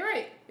 but you're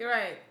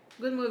right.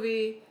 Good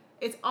movie.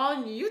 It's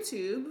on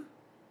YouTube.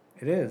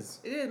 It is.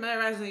 It is. My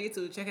Rise on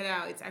YouTube. Check it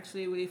out. It's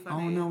actually really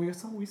funny. Oh no, we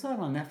saw it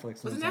on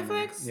Netflix. Was it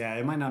Netflix? Yeah,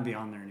 it might not be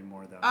on there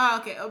anymore though. Oh,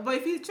 okay. But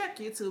if you check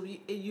YouTube,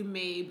 you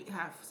may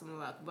have some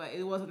luck. But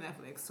it was on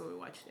Netflix, so we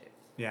watched it.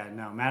 Yeah,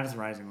 no, Matters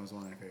Rising was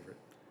one of my favorite.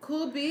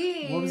 Cool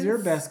beans. What was your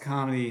best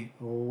comedy,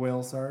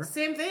 Will, sir?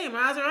 Same thing,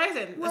 Miles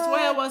Horizon. That's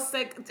why I was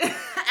like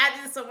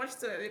adding so much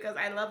to it because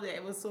I loved it.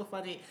 It was so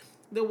funny.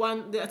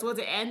 Towards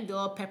the end, the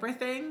little pepper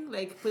thing,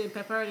 like putting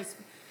pepper.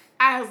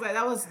 I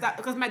was like,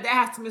 because my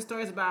dad has too many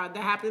stories about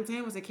that happened to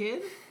him as a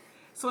kid.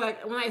 So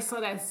like when I saw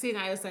that scene,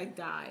 I just like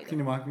died. Can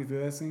you walk me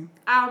through that scene?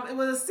 It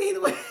was a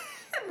scene where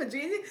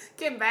Majid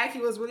came back. He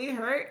was really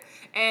hurt,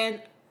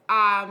 and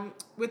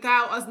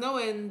without us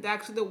knowing,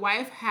 actually the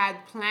wife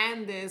had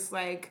planned this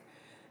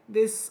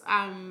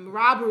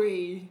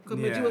robbery because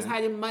Majid was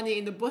hiding money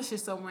in the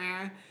bushes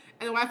somewhere,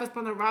 and the wife was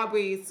planning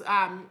robberies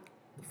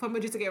for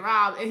Majid to get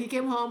robbed, and he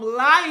came home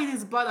lying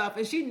his butt up,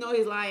 and she know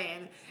he's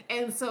lying,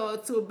 and so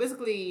to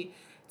basically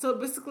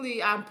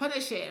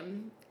punish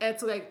him and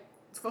to like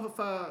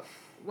for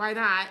why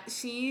not,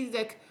 she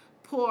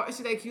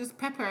used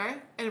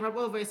pepper and rub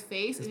over his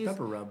face. It's and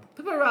pepper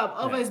rub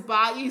over his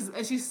body,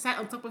 and she sat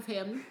on top of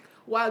him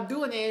while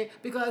doing it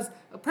because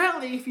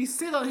apparently if you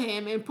sit on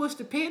him and push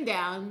the pain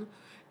down,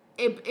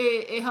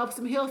 it helps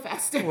him heal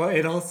faster. Well,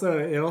 it also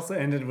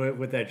ended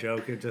with that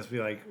joke. It'd just be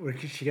like,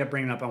 she kept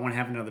bringing up, I want to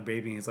have another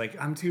baby. And he's like,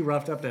 I'm too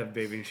roughed up to have a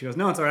baby. And she goes,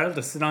 no, it's all right. I'll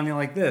just sit on you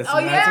like this. Oh,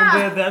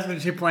 and that's when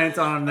she plants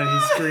on him. Then he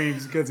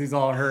screams because he's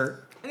all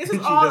hurt. And this is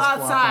all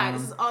outside.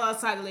 This is all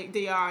outside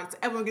the yard. So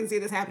everyone can see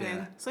this happening.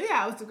 Yeah. So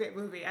yeah, it was a great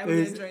movie. I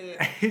really enjoyed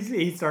it.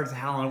 He starts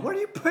howling. What are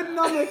you putting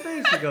on my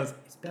face? She goes,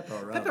 it's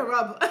pepper rub. Pepper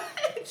rub.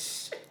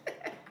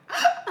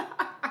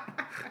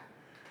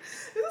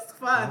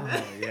 Fun.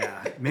 Oh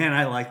yeah, man,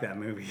 I like that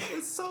movie.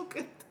 It's so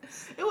good.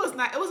 It was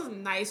nice. It was a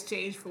nice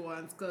change for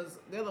once because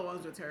the other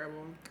ones were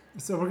terrible.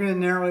 So we're gonna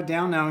narrow it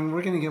down now, and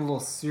we're gonna get a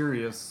little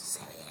serious.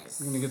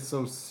 We're gonna get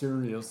so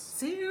serious.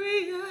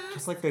 Serious.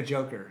 Just like the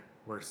Joker.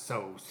 We're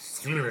so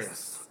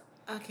serious.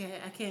 Okay,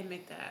 I can't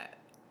make that.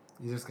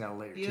 You just gotta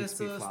let your cheeks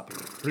be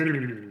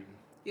floppy.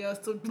 Yeah,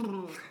 so.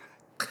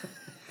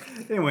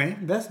 Anyway,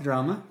 best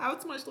drama. I have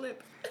too much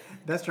lip.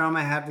 Best drama,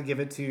 I have to give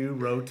it to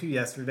Road to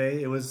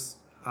Yesterday. It was.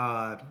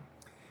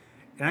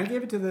 And I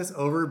gave it to this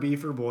over Bee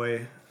for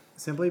Boy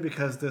simply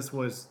because this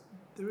was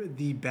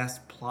the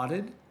best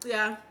plotted.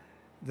 Yeah.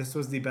 This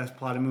was the best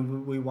plotted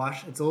movie we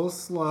watched. It's a little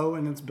slow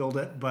in its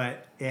build-up,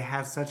 but it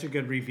has such a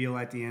good reveal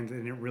at the end,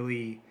 and it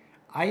really,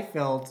 I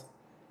felt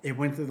it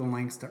went through the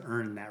lengths to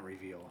earn that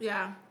reveal.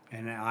 Yeah.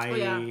 And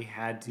I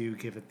had to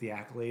give it the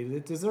accolade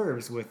it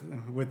deserves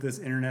with this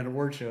internet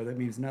award show that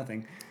means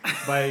nothing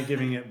by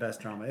giving it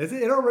best drama.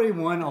 It already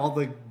won all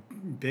the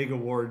big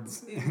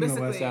awards in the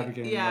West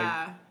African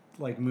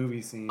like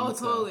movie scene. Oh,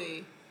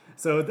 totally.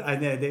 So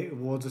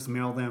we'll just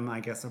mail them, I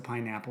guess, a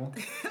pineapple.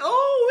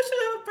 Oh, we should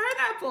have a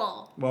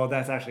pineapple. Well,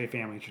 that's actually a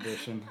family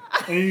tradition.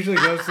 And it usually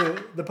goes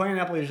to the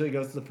pineapple. Usually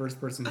goes to the first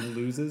person who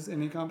loses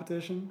any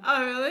competition.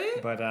 Oh,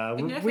 really? But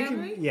In your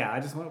family? can.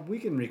 Yeah, we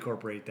can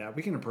incorporate that.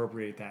 We can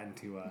appropriate that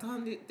into.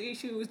 The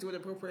issue is doing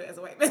appropriate as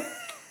a white man.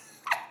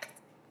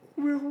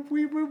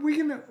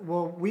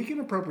 we can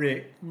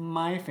appropriate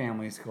my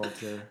family's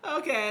culture.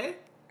 Okay.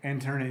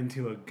 And turn it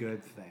into a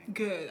good thing.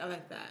 Good, I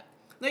like that.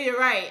 No, you're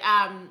right.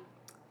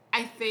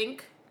 I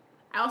think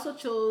I also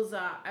chose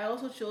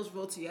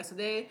Road to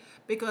Yesterday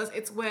because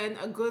it's when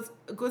a good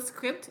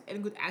script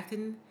and good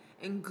acting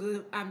and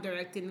good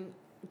directing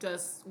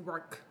just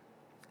work.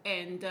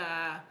 And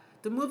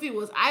the movie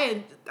was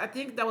I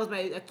think that was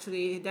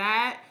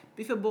that,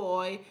 Beefy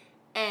Boy,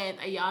 and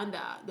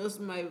Ayanda. Those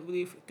are my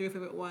really three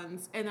favorite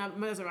ones. And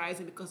Mother's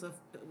Rising because of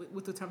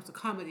with the terms of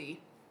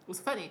comedy. It was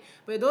funny.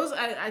 But those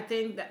I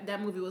think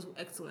that movie was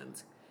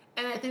excellent.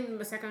 And I think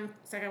the second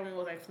one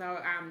was like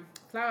Flower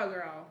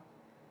Girl.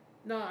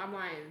 No, I'm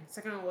lying.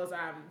 Second one was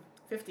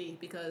 50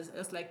 because I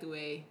just like the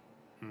way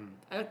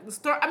I like the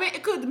story. I mean,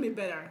 it could have been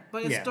better,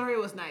 but the story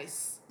was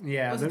nice.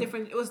 Yeah, it was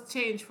different. It was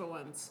changed for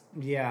once.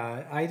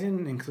 Yeah, I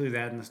didn't include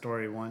that in the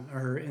story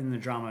or in the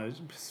drama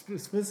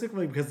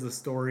specifically because the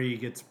story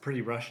gets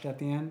pretty rushed at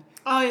the end.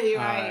 Oh yeah, you're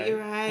right. You're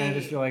right. And I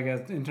just feel like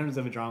in terms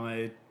of a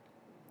drama,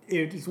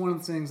 it's one of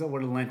the things that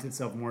would have lent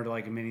itself more to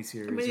like a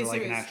miniseries or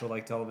like an actual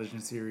like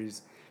television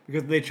series.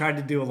 Because they tried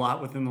to do a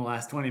lot within the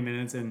last 20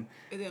 minutes and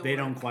they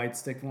don't quite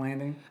stick the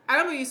landing. I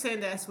remember you saying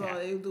that as well. Yeah.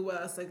 They do well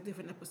as like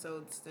different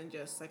episodes than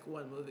just like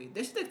one movie.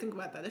 They should think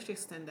about that. They should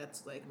extend that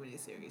to like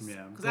miniseries.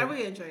 Yeah. Because I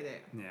really enjoyed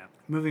it. Yeah.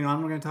 Moving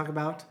on, we're going to talk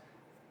about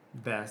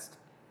best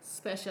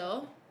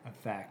special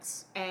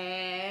effects.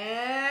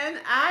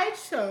 And I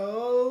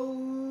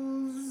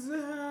chose...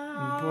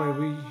 Boy,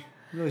 we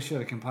really should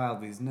have compiled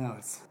these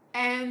notes.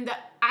 And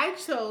I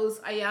chose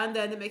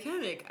Ayanda and the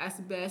Mechanic as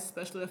best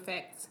special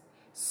effects.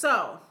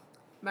 So,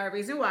 my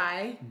reason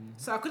why.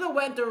 So I could have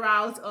went the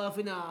route of,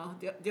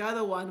 the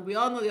other one. We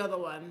all know the other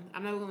one.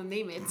 I'm not going to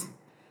name it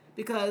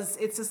because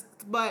it's just,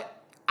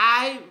 but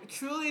I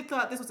truly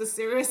thought this was a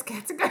serious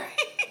category.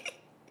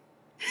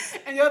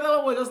 And the other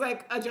one was just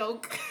like a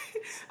joke.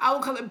 I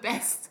would call it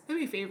best.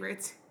 Maybe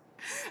favorite.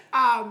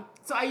 So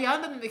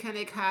Ayanda and the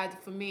Mechanic had,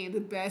 for me,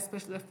 the best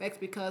special effects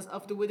because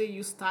of the way they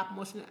use stop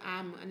motion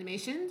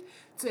animation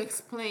to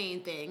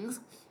explain things.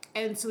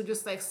 And to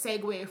just like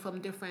segue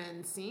from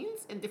different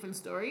scenes and different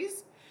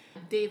stories.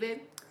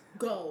 David,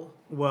 go.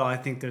 Well, I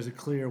think there's a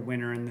clear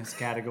winner in this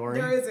category.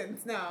 There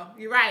isn't. No,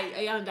 you're right,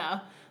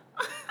 Ayanda.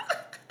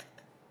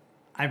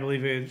 I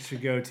believe it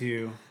should go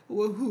to...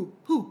 Well,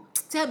 who?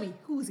 Tell me,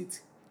 who is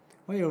it?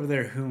 Why are you over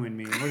there whoing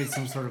me? What are you,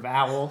 some sort of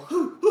owl?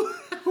 Who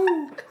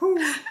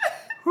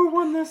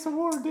won this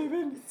award,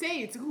 David?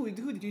 Say it. Who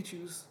did you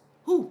choose?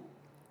 Who?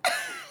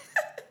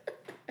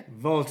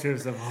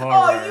 Vultures of Horror.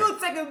 Oh, you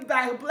take it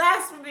back.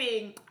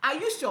 Blasphemy. Are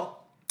you sure?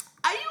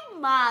 Are you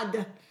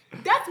mad?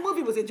 That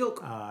movie was a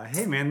joke.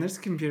 Hey, man, there's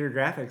computer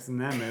graphics in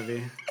that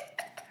movie.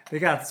 They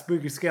got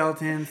spooky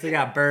skeletons. They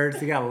got birds.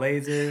 They got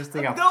lasers.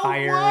 They got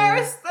fire.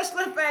 The worst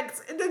special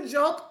effects in the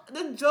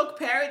joke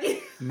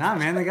parody. Nah,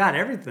 man, they got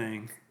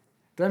everything.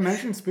 Did I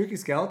mention spooky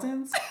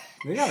skeletons?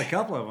 They got a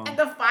couple of them. And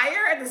the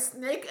fire and the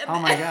snake. And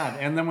my God.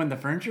 And then when the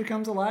furniture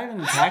comes alive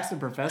and attacks the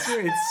professor,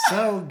 it's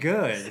so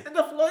good. And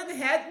the floating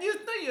head, you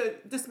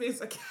dismiss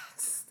a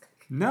cast.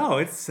 No,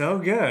 it's so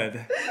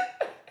good.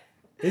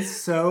 It's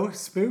so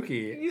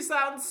spooky. You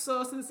sound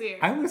so sincere.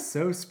 I was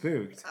so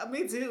spooked.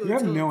 Me too. You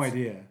have no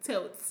idea.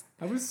 Tilts.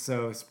 I was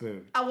so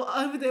spooked.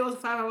 Every day was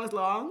 5 hours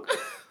long.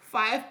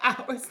 5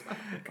 hours long.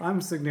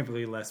 I'm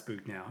significantly less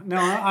spooked now. No,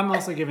 I'm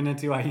also giving it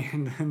to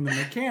Ayanda and the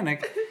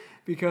Mechanic.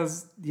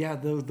 Because, yeah,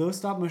 those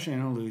stop-motion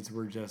interludes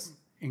were just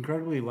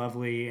incredibly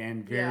lovely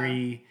and very...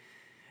 Yeah.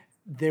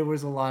 There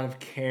was a lot of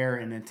care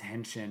and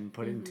attention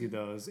put into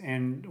those.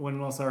 And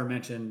when Will Sauer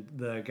mentioned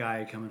the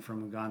guy coming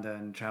from Uganda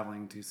and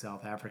traveling to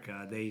South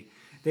Africa, they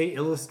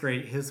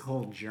illustrate his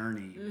whole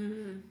journey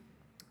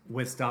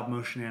with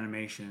stop-motion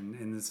animation.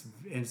 And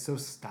it's so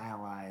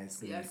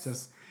stylized. And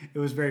it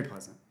was very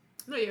pleasant.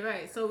 No, you're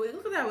right. So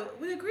look at that.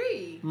 We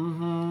agree.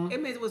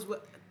 Mm-hmm. It was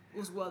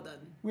well done.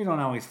 We don't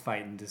always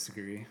fight and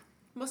disagree.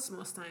 Most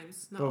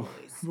times, not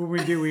always. When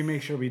we do, we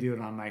make sure we do it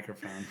on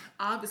microphone.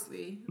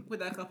 Obviously, with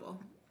that couple.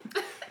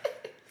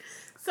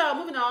 So,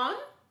 moving on.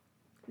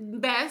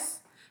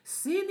 Best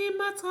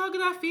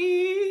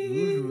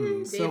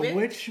cinematography. So,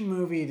 which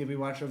movie did we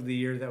watch of the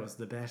year that was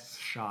the best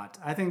shot?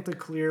 I think the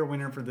clear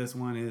winner for this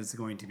one is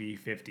going to be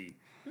 50.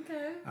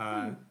 Okay.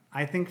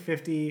 I think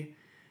 50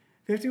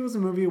 was a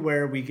movie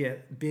where we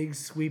get big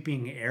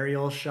sweeping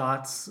aerial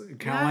shots,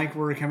 kind of like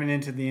we're coming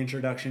into the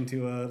introduction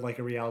to a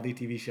reality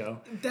TV show.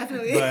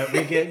 Definitely. But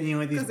we get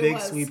these big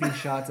sweeping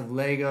shots of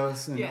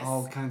Lagos and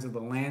all kinds of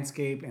the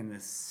landscape and the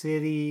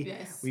city.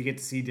 Yes. We get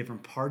to see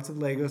different parts of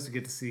Lagos. We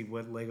get to see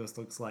what Lagos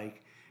looks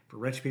like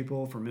rich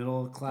people, for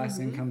middle class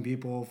income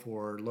people,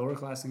 for lower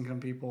class income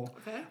people.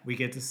 Okay. We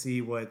get to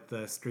see what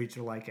the streets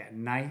are like at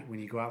night when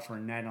you go out for a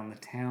night on the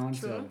town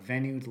to a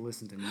venue to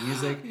listen to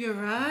music. You're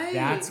right.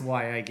 That's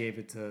why I gave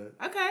it to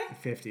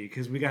 50,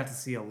 because we got to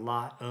see a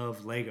lot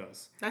of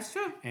Legos. That's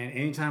true. And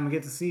anytime we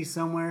get to see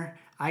somewhere,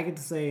 I get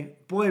to say,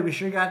 boy, we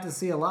sure got to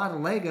see a lot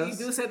of Legos.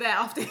 You do say that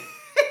often.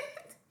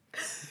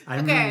 I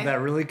remember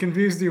that really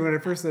confused you when I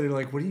first said it.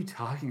 Like, what are you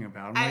talking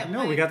about? I'm like,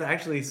 no, we got to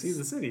actually see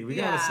the city. We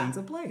got a sense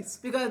of place.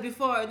 Because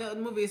before, the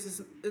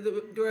movies, they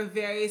were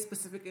very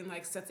specific in,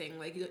 like, setting.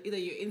 Like, either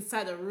you're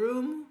inside a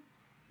room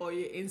or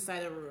you're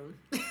inside a room.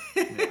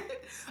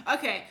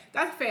 Okay,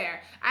 that's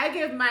fair. I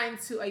give mine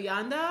to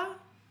Ayanda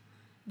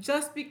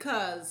just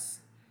because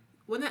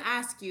when I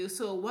ask you,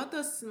 so what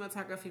does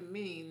cinematography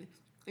mean?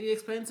 And you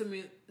explain to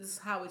me this is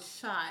how it's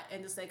shot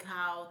and just like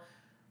how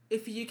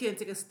if you can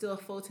take a still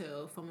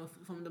photo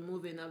from the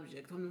moving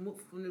object, from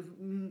the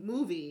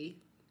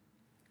movie,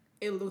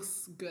 it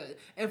looks good.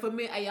 And for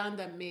me,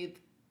 Ayanda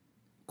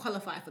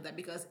qualify for that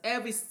because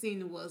every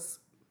scene was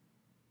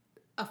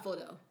a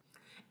photo.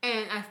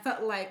 And I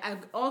felt like I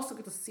also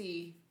get to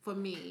see, for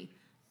me,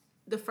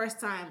 the first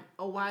time,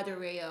 a wide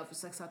array of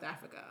just like South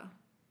Africa.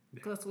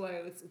 Because that's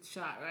where it's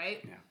shot,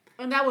 right? Yeah.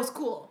 And that was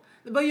cool.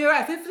 But you're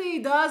right, 50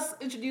 does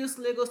introduce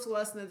Lagos to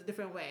us in a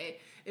different way.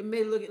 It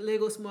made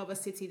Lagos more of a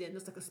city than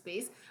just like a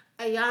space.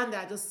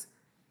 Ayanda just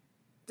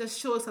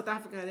shows South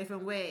Africa in a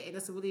different way. It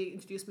just really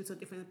introduced me to a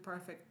different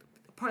perfect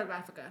part of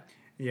Africa.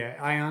 Yeah,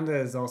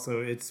 Ayanda is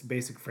also, its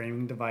basic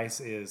framing device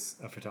is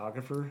a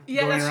photographer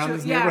going around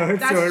this Yeah, neighborhood.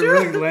 that's So true.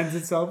 it really lends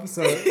itself.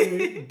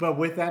 But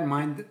with that in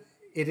mind,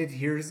 it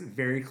adheres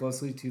very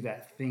closely to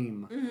that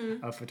theme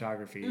of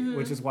photography,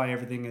 which is why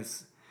everything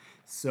is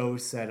so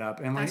set up.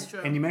 And That's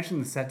true. And you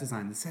mentioned the set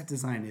design. The set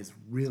design is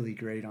really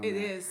great on that. It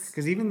is.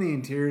 Because even the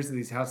interiors of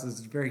these houses is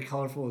very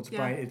colorful. It's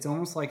bright. It's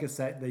almost like a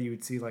set that you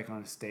would see like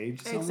on a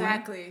stage somewhere.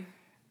 Exactly.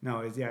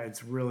 No,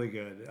 it's really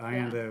good.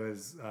 Ayanda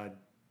was...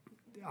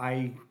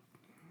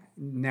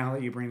 now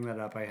that you bring that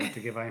up, I have to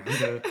give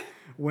Ayanda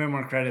way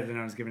more credit than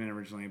I was giving it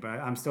originally, but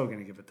I'm still going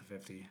to give it the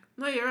 50.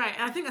 No, you're right.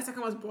 And I think the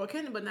second one was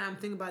broken, but now I'm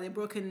thinking about it.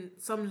 Broken,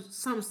 some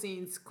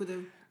scenes could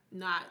have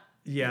not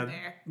been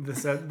there. the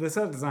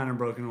set design on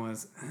Broken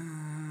was...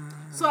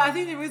 So I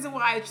think the reason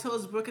why I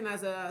chose Broken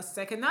as a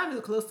second, not even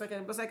a close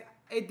second, but it's like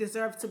it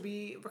deserved to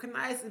be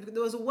recognized.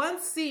 There was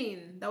one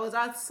scene that was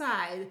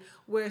outside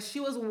where she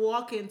was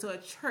walking to a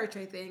church,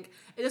 I think.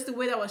 And just the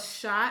way that was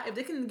shot, if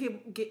they can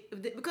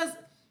because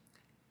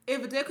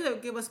if they could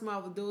have given us more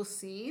of those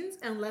scenes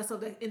and less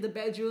of in the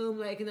bedroom,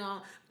 like,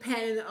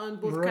 panning on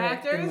both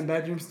characters. In the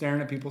bedroom staring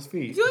at people's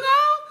feet.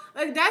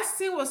 Like that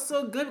scene was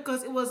so good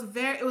because it was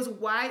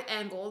wide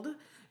angled.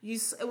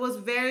 It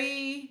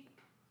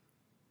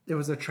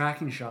was a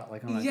tracking shot,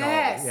 like on a doll.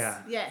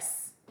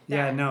 Yes.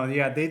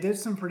 They did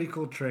some pretty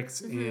cool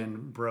tricks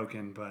in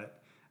Broken,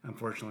 but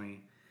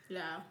unfortunately,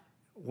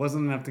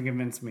 wasn't enough to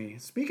convince me.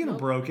 Speaking of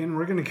Broken,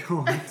 we're gonna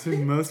go on to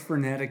most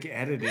frenetic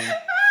editing.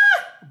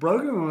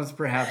 Broken was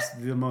perhaps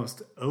the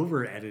most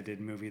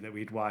over-edited movie that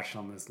we'd watched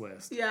on this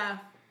list. Yeah.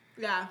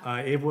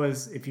 It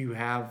was, if you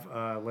have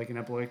like an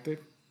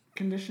epileptic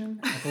condition,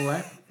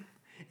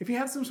 if you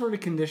have some sort of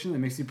condition that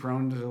makes you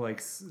prone to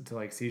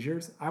like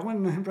seizures, I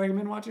wouldn't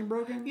recommend watching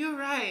Broken. You're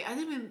right.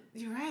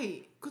 You're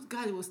right. Good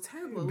God, it was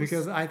terrible.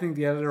 Because I think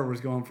the editor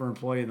was going for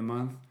Employee of the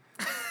Month.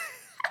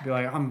 Be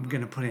like, I'm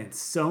gonna put in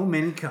so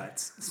many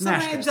cuts,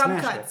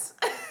 jump cuts.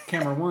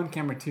 Camera 1,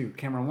 camera 2,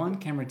 camera 1,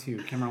 camera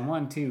 2, camera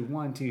 1, 2,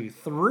 1, 2,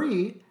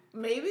 3.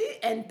 Maybe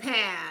and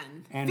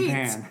pan. And feet.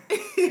 Pan.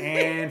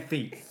 And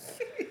feet.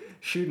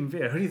 Shooting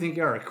video. Who do you think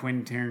you are,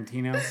 Quentin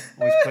Tarantino?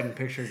 Always putting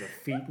pictures of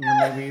feet in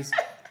your movies.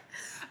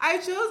 I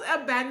chose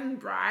Abandoned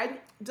Bride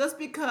just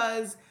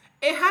because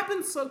it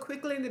happened so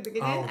quickly in the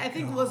beginning. I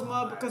think it was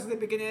more because of the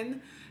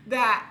beginning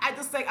that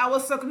I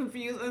was so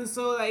confused and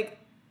so like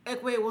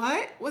wait,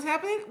 what? What's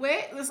happening?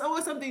 Wait, there's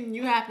always something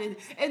new happening.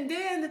 And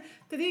then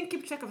they didn't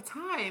keep track of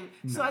time.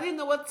 No. So I didn't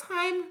know what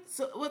time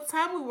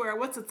we were,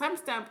 what the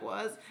timestamp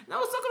was. And I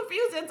was so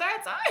confused the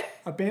entire time.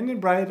 Abandoned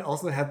Bride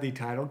also had the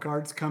title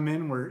cards come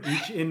in where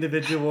each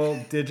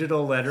individual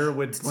digital letter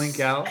would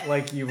blink out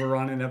like you were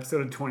on an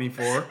episode of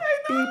 24. I know.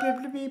 Beep,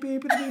 beep, beep, beep,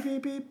 beep,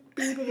 beep, beep,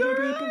 beep, beep,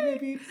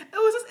 beep.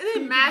 It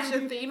didn't match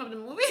the theme of the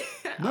movie.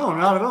 No,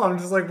 not at all. I'm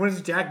just like, when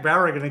is Jack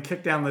Bauer going to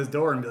kick down this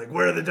door and be like,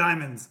 where are the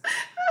diamonds?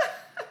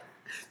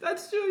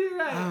 That's true, you're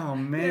right. Oh,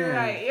 man. You're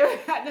right.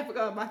 I never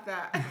forgot about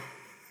that.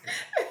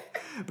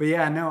 But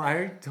yeah, no,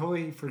 I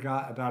totally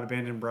forgot about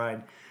Abandoned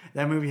Bride.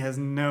 That movie has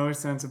no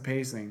sense of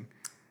pacing.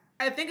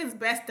 I think it's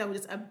best that we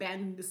just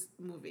abandon this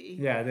movie.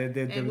 Yeah,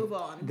 they move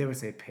on. They would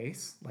say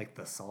pace? Like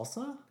the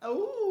salsa?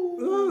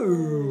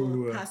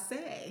 Ooh.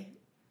 Passe.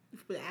 If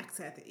you put an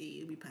accent at the E,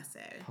 it would be passe.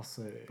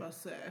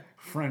 Passe.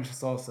 French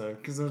salsa,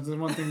 because there's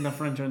one thing the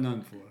French are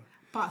known for.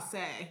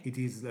 Passe. It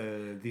is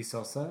the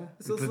salsa.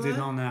 Salsa? Put it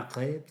on our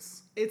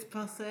crepes. It's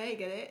passe,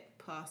 get it?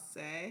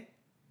 Passe.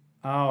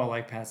 Oh,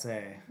 like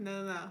passe.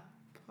 No.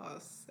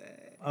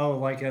 Passe. Oh,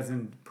 like as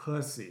in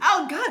pussy.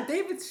 Oh, God,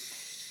 David,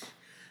 shh.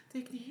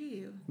 They can hear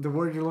you. The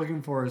word you're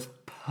looking for is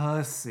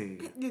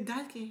pussy. Your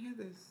dad can hear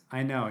this.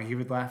 I know. He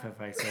would laugh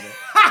if I said it.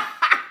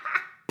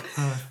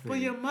 Pussy. But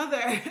your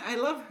mother, I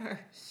love her.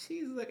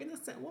 She's an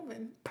innocent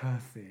woman.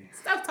 Pussy.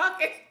 Stop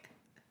talking.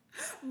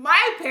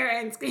 My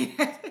parents can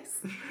hear this.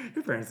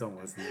 Your parents don't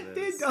listen to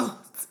this. They don't.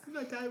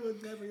 My dad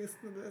would never listen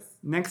to this.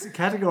 Next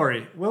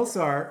category.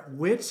 Wilsar,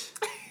 which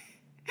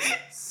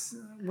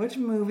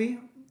movie,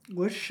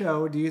 which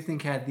show do you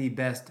think had the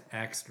best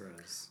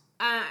extras?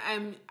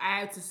 I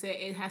have to say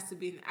it has to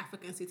be in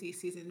African City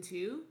season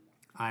 2.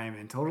 I am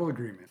in total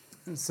agreement.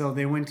 So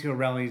they went to a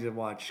rally to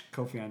watch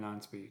Kofi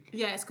Annan speak.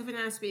 Yes, Kofi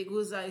Annan speak,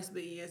 who's used to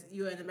be a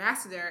UN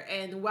ambassador.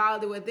 And while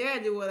they were there,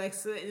 they were like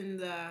sitting in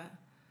the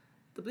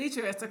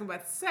bleachers talking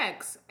about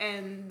sex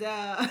and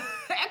the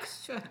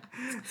extra.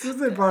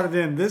 Since they brought it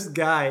in, this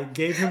guy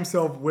gave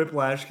himself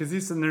whiplash because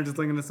he's sitting there just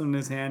looking at something in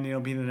his hand,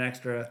 being an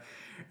extra.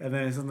 And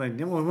then he's like,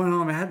 well, we went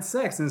home and had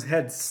sex. And his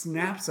head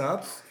snaps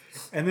up.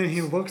 And then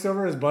he looks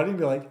over at his buddy and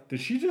be like, did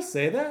she just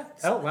say that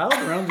out loud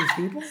around these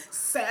people?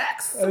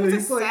 Sex? And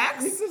he's like,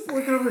 sex? he's just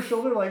looking over his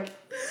shoulder like,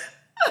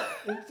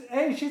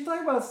 hey, she's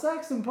talking about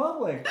sex in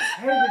public.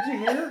 Hey, did you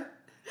hear?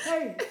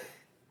 Hey,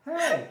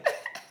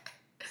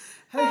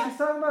 she's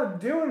talking about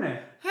doing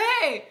it.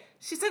 Hey,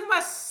 she's talking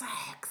about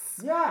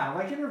sex. Yeah,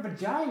 like in her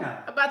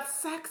vagina. About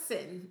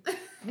sexing.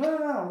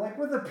 No, like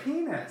with a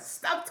penis.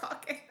 Stop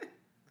talking.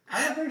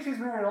 I don't think she's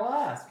married. I'll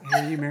ask.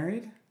 Are you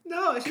married?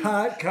 No.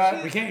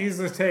 Cut. We can't use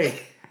this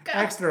take.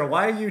 Extra.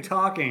 Why are you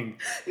talking?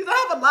 You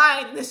don't have a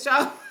line in this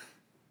show.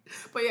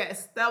 But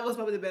yes, that was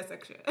probably the best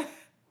extra.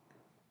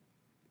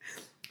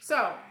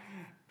 So.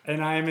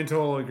 And I am in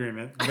total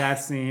agreement. That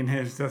scene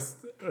is just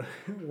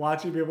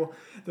watching people.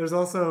 There's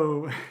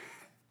also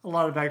a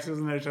lot of extras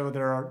in that show that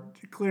are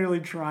clearly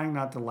trying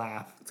not to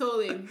laugh.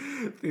 Totally.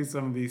 Through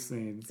some of these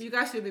scenes. You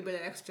guys should be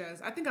better extras.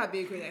 I think I'd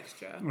be a great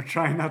extra. We're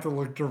trying not to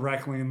look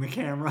directly in the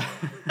camera.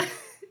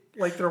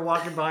 Like they're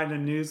walking behind a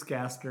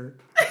newscaster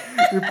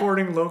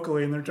reporting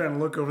locally and they're trying to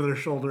look over their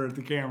shoulder at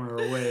the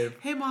camera or wave.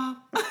 Hey, Mom.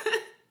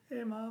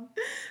 Hey, Mom.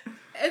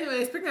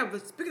 Anyway,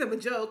 speaking of a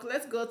joke,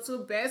 let's go to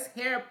Best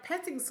Hair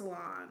Petting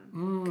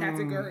Salon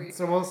category.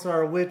 So we'll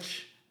start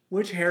which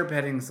hair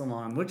petting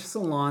salon, which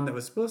salon that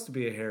was supposed to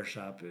be a hair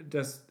shop, it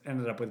just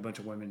ended up with a bunch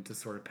of women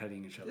just sort of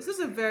petting each other. This is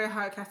a very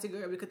hard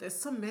category because there's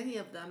so many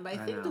of them. But I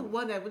think the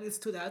one that really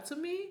stood out to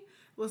me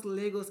was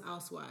Lagos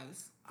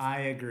Housewives. I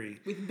agree.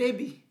 With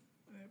Baby.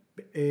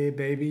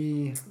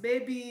 Baby.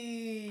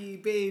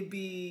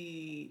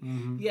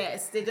 Mm-hmm.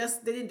 Yes, they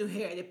didn't do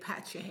hair, they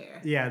patch your hair.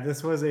 Yeah,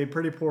 this was a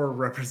pretty poor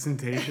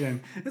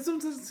representation. It's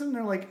something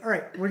they're like, all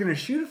right, we're going to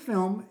shoot a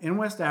film in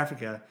West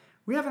Africa.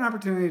 We have an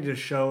opportunity to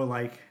show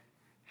like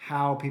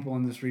how people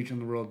in this region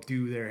of the world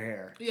do their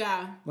hair.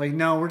 Yeah. Like,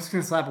 no, we're just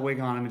going to slap a wig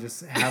on them and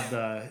just have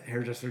the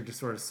hairdresser just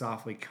sort of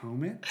softly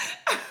comb it.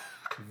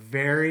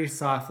 Very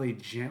softly,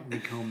 gently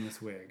comb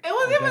this wig. It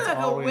wasn't even like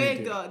a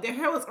wig, though. Their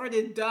hair was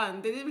already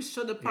done. They didn't even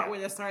show the part where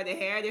they started their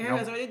hair. Their hair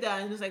was already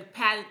done. It was like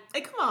patted.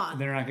 Like, come on.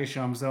 They're not going to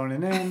show them sewing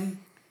it in.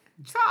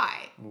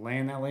 Try.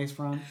 Laying that lace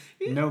front.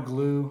 No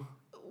glue.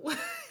 What?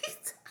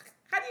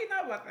 How do you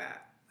know about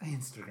that?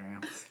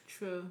 Instagram.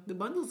 True. The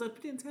bundles are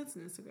pretty intense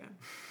on Instagram.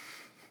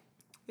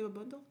 You have a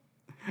bundle?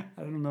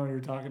 I don't know what you're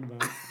talking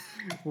about.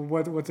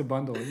 Well, what's a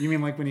bundle? You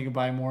mean like when you can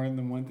buy more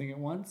than one thing at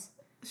once?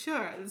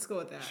 Sure, let's go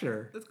with that.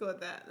 Sure. Let's go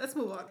with that. Let's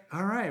move on.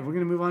 All right, we're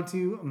going to move on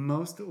to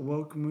most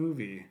woke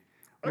movie.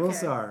 Okay.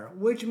 Wilsar,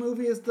 which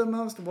movie is the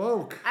most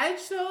woke? I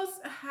chose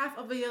Half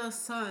of a Yellow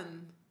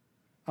Sun.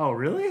 Oh,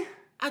 really?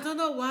 I don't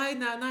know why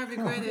now. Now I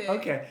regret it.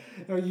 Okay.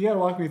 No, you got to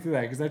walk me through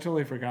that because I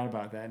totally forgot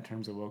about that in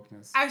terms of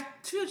wokeness. I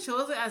should have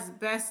chose it as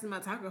best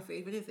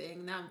cinematography, if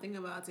anything. Now I'm thinking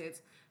about it.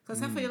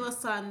 Because Half a Yellow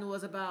Sun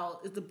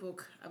is the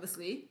book,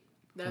 obviously.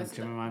 That's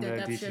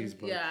Chimamanda Adichie's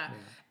book. Yeah.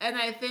 And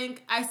I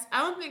think, I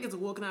don't think it's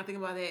woke now I think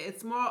about it.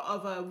 It's more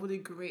of a really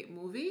great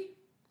movie.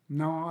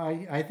 No,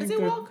 I think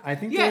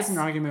Yes. there's an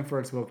argument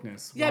for its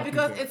wokeness. Yeah,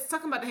 because it's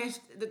talking about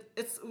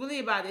it's really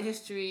about the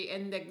history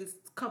and like this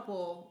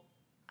couple.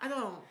 I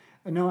don't.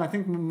 No, I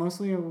think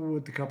mostly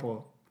with the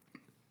couple.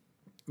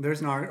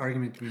 There's an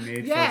argument to be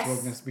made for its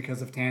wokeness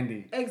because of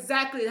Tandy.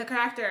 Exactly, the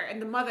character and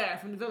the mother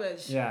from the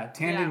village. Yeah,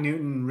 Tandy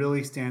Newton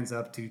really stands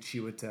up to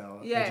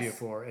Chiwetel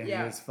Ejiofor and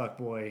his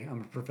fuckboy,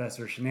 I'm a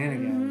professor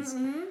shenanigans.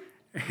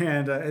 Mm-hmm.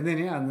 And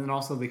then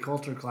also the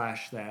culture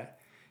clash that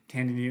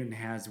Tandy Newton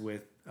has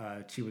with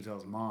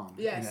Chiwetel's mom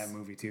in that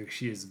movie too.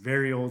 She is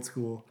very old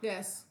school.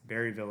 Yes.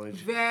 Very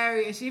village.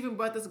 Very, and she even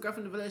brought this girl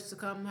from the village to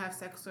come have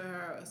sex with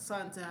her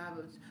son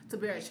to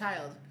bear a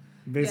child.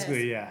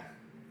 Basically, yeah.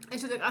 And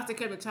she's like, after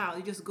care of the child,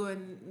 you just go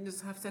and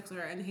just have sex with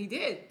her. And he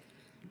did.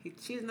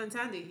 She's not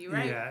Tandy. You're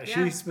right. Yeah,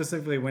 she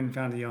specifically went and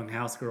found a young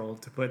house girl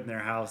to put in their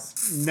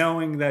house,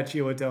 knowing that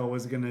Chiwetel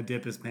was going to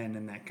dip his pen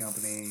in that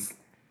company.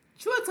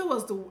 Chiwetel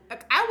was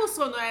I was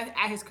so annoyed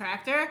at his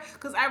character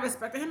because I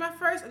respected him at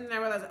first, and then I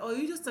realized,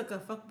 you just took a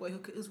fuckboy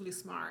who's really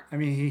smart. I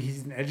mean,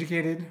 he's an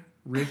educated,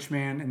 rich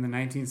man in the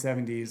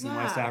 1970s in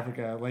West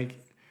Africa. Like,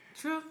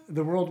 true.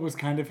 The world was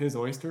kind of his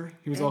oyster.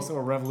 He was also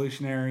a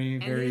revolutionary,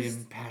 very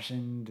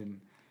impassioned, and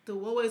The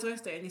always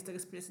oyster, and he's still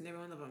experiencing every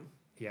one of them.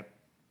 Yep.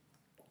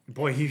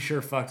 Boy, he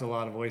sure fucked a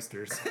lot of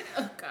oysters.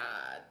 Oh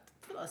God,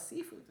 put a lot of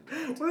seafood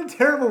in that. What a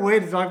terrible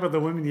way to talk about the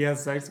women he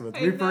has sex with.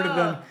 I We refer to know.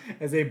 them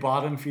as a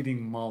bottom-feeding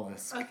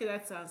mollusk. Okay,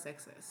 that sounds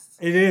sexist.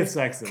 It is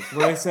sexist.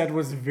 What I said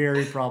was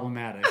very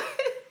problematic.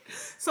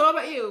 So what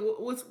about you?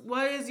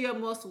 What is your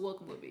most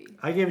woke movie?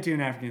 I gave it to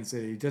An African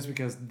City just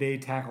because they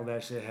tackled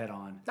that shit head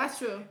on. That's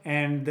true.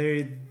 And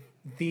the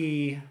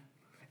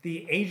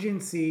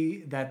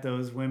agency that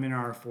those women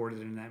are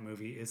afforded in that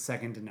movie is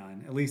second to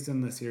none, at least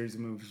in the series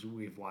of movies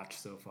we've watched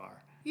so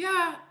far.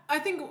 Yeah, I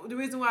think the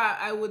reason why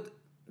I would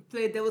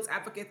play devil's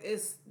advocate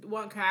is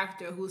one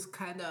character who's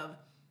kind of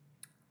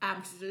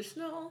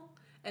traditional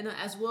and not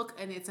as woke,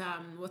 and it's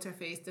what's her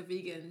face, the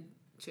vegan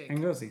chick.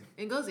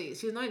 Ngozi.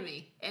 She annoyed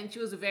me, and she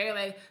was very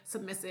like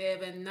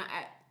submissive and not.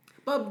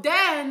 But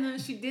then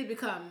she did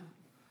become.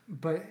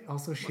 But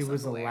also, she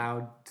was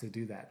allowed to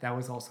do that. That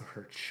was also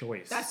her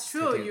choice. That's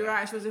true. You're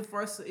right. She was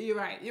enforced. You're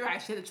right.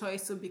 She had a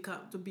choice to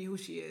be who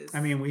she is. I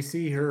mean, we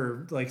see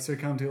her like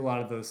succumb to a lot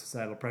of those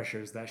societal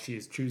pressures that she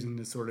is choosing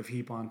to sort of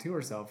heap onto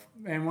herself.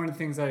 And one of the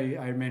things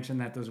I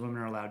mentioned that those women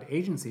are allowed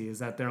agency is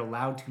that they're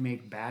allowed to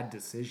make bad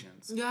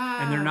decisions.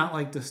 Yeah. And they're not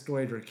like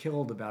destroyed or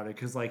killed about it.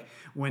 Because like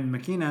when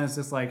Makina is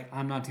just like,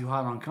 I'm not too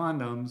hot on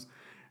condoms,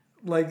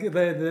 like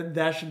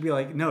that should be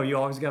like, no, you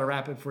always got to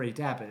wrap it before you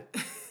tap it.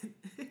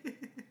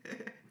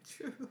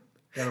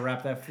 Gotta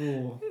wrap that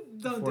fool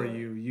before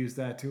you use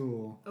that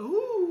tool.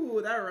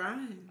 Ooh, that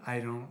rhymes. I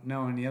don't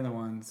know any other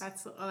ones.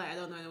 That's all right. I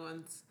don't know any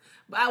ones.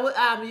 But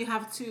I would you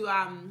have to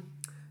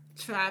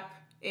trap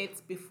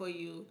it before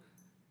you.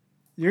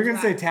 You're gonna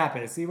say tap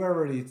it. See, we're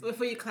already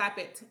before you clap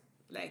it,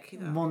 like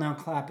Well, now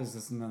clap is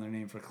just another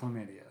name for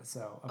chlamydia.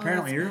 So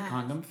apparently your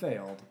condom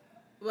failed.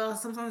 Well,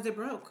 sometimes they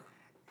broke.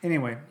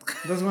 Anyway,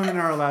 those women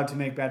are allowed to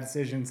make bad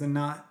decisions and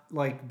not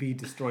like be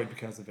destroyed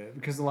because of it.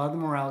 Because a lot of the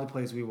morality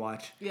plays we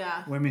watch,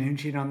 women who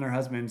cheat on their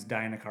husbands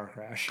die in a car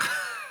crash.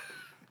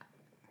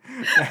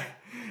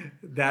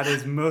 That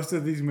is most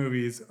of these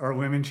movies are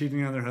women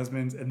cheating on their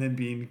husbands and then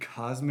being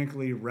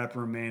cosmically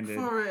reprimanded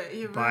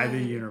by the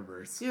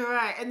universe. You're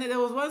right. And then there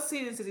was one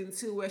scene in season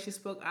 2 where she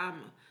spoke.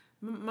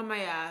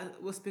 Mama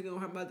was speaking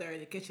with her mother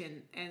in the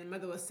kitchen, and the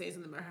mother was saying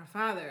something about her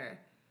father.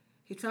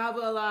 He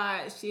traveled a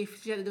lot.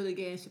 If she had to do it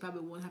again, she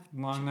probably wouldn't have.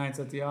 Long nights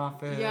at the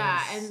office.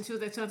 Yeah, and she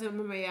was like trying to tell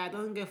Mama,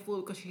 don't get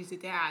fooled because she's your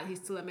dad. He's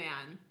still a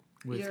man.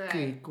 With You're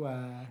right.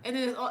 Kukwa. And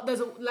then there's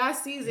a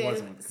last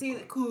season,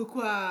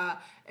 Kukwa,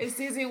 in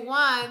season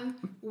 1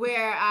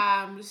 where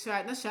not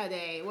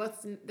Sade,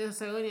 what's the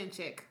Saronian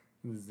chick?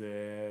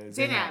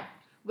 Zainab.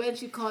 When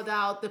she called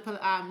out the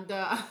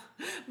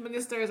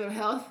ministers of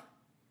health.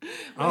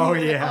 Oh,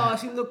 yeah. Oh,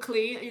 she looked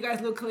clean. You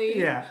guys look clean.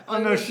 Yeah. Oh,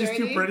 no, she's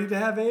too pretty to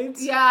have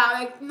AIDS? Yeah,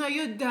 like, no,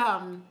 you're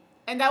dumb.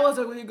 And that was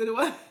a really good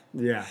one.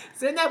 Yeah.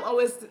 Zainab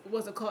always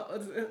was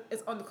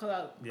it's on the call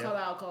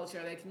out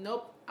culture. Like,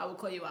 nope, I will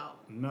call you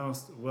out.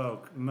 Most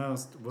woke.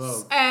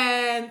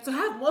 And to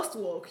have most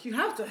woke, you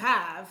have to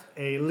have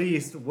a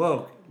least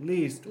woke. And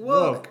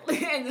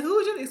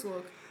who's your least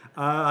woke?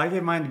 I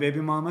gave mine to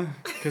Baby Mama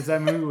because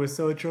that movie was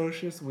so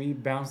atrocious. We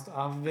bounced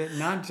off of it,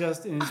 not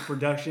just in its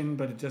production,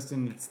 but just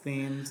in its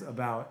themes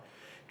about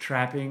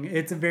trapping.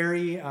 It's a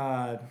very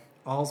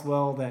All's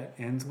Well That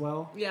Ends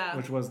Well,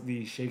 which was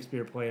the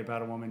Shakespeare play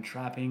about a woman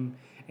trapping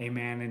a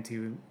man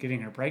into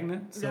getting her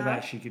pregnant so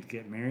that she could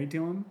get married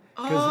to him.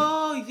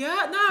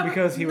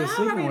 Because he was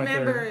sleeping with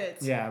her.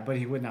 Yeah, but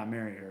he would not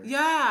marry her.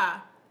 Yeah.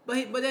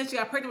 But then she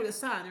got pregnant with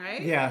his son,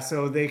 right? Yeah,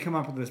 so they come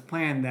up with this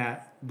plan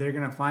that they're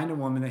going to find a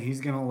woman that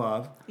he's going to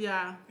love.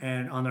 Yeah.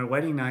 And on their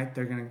wedding night,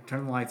 they're going to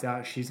turn the lights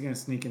out. She's going to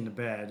sneak into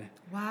bed.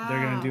 Wow.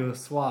 They're going to do a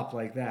swap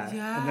like that.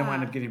 Yeah. And then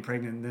wind up getting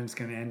pregnant. And then it's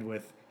going to end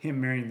with him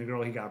marrying the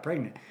girl he got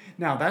pregnant.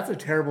 Now, that's a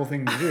terrible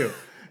thing to do.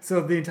 So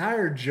the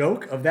entire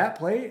joke of that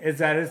play is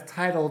that it's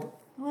titled,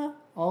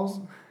 All's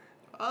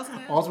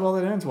Well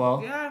That Ends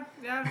Well. Yeah.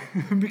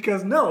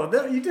 Because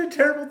you did a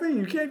terrible thing.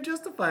 You can't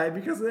justify it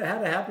because it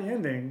had a happy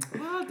ending.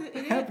 Well,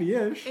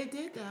 happy-ish. It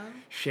did though.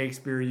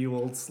 Shakespeare, you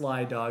old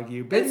sly dog,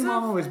 you. Baby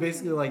Mama was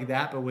basically like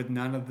that, but with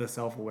none of the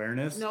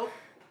self-awareness. Nope.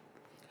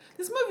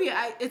 This movie,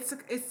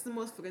 it's the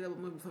most forgettable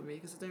movie for me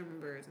because I don't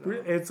remember it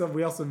at all.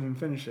 We also didn't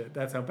finish it.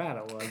 That's how bad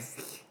it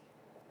was.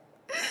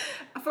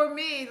 For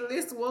me, the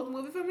least woke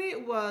movie for me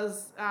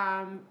was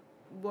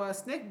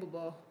Snake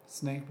Bubble.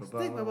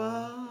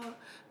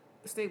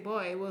 Snake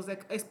Boy was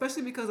like,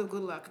 especially because of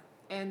Good Luck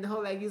and the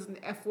whole like using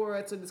the F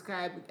word to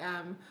describe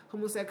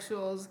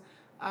homosexuals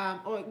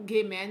or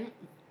gay men,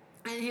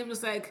 and him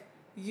just like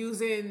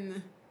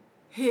using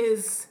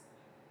his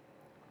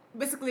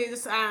basically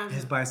just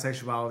his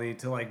bisexuality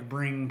to like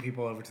bring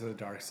people over to the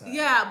dark side.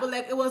 Yeah, but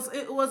like it was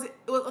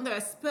under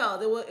a spell.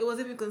 It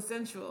wasn't even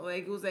consensual.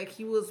 Like it was like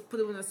he was put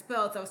in a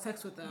spell to have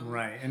sex with them.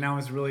 Right, and I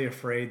was really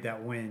afraid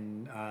that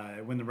when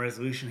the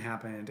resolution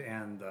happened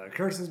and the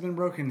curse has been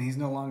broken, he's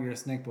no longer a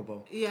snake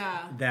bubble.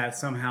 Yeah. That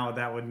somehow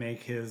that would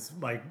make his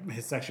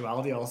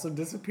sexuality also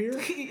disappear.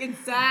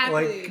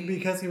 Exactly. Like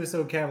because he was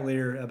so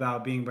cavalier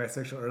about being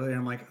bisexual earlier,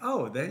 I'm like,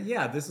 oh,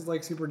 this is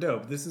like super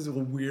dope. This is a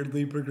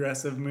weirdly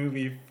progressive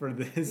movie for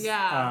this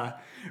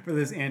for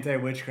this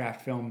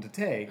anti-witchcraft film to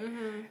take.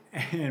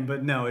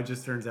 But no, it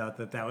just turns out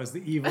that was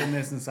the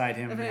evilness inside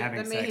him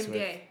having sex with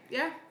gay.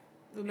 Yeah.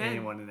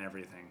 anyone and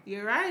everything.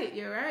 You're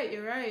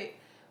right.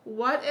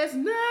 What is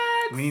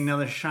next? We need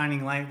another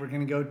shining light. We're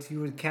going to go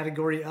to a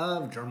category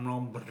of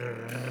drumroll.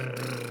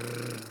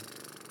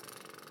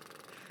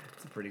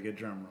 It's a pretty good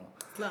drumroll.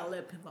 There's a lot of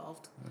lip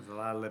involved. There's a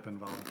lot of lip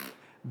involved.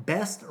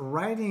 Best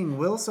writing.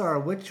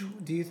 Wilsar, which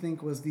do you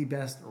think was the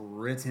best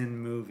written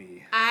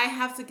movie? I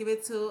have to give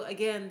it to,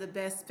 again, the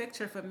best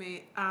picture for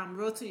me.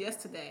 Road to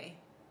Yesterday.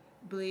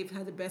 Believe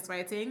had the best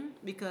writing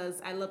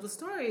because I love the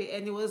story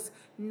and it was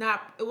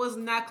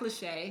not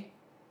cliche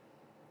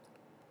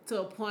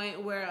to a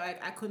point where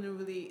like I couldn't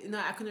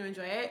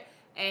enjoy it,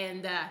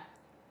 and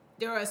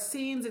there are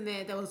scenes in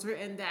there that was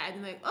written that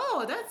I'm like,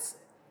 oh,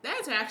 that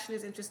interaction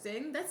is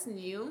interesting, that's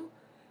new,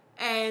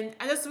 and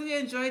I just really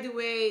enjoyed the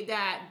way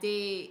that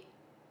they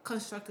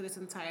constructed this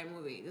entire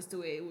movie. Just the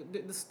way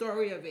the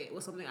story of it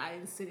was something I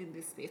didn't see in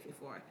this space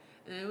before,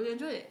 and I really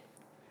enjoyed it.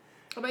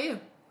 How about you?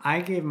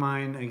 I gave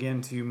mine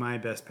again to my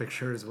best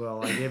picture as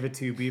well. I gave it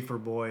to B for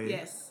Boy.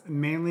 Yes.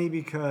 Mainly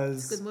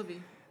because It's a good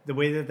movie. The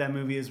way that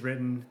movie is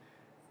written,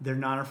 they're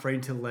not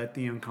afraid to let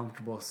the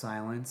uncomfortable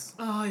silence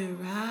fall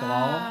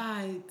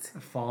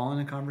in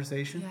a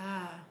conversation.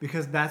 Yeah.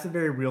 Because that's a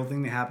very real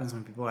thing that happens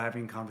when people are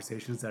having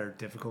conversations that are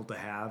difficult to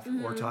have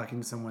or talking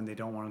to someone they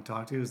don't want to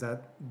talk to, is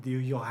that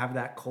you'll have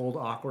that cold,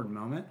 awkward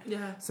moment.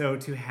 Yeah. So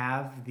to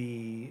have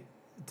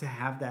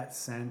that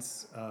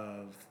sense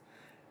of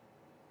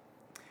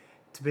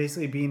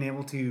basically being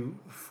able to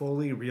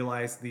fully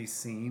realize these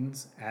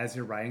scenes as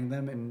you're writing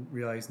them and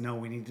realize, no,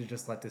 we need to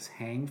just let this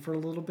hang for a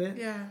little bit.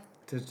 Yeah.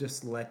 To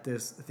just let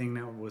this thing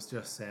that was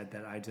just said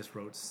that I just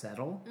wrote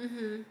settle.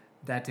 Mm-hmm.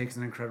 That takes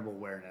an incredible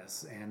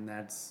awareness, and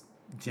that's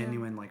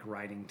genuine like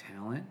writing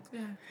talent.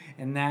 Yeah.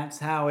 And that's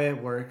how it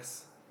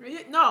works.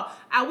 No,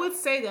 I would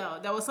say though,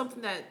 that was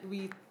something that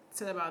we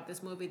said about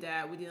this movie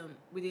that we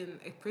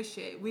didn't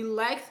appreciate. We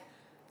liked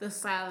the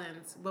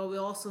silence, but we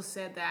also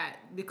said that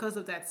because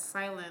of that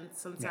silence,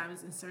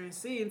 sometimes in certain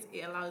scenes,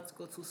 it allowed it to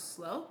go too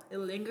slow. It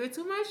lingered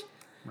too much.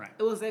 Right.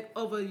 It was like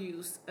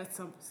overused at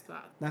some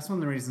spot. That's one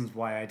of the reasons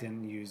why I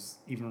didn't use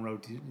even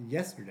Road to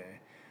Yesterday,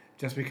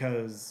 just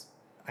because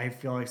I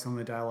feel like some of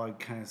the dialogue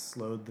kind of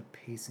slowed the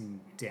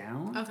pacing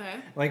down. Okay.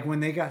 Like when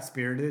they got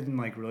spirited and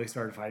like really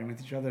started fighting with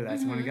each other,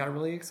 that's when it got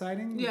really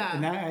exciting. Yeah.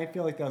 And I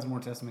feel like that was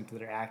more testament to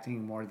their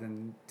acting more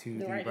than to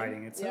the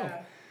writing itself.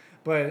 Yeah.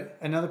 But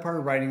another part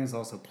of writing is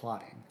also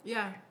plotting.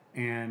 Yeah.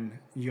 And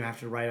you have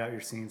to write out your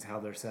scenes, how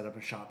they're set up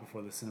and shot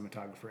before the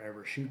cinematographer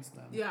ever shoots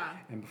them. Yeah.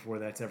 And before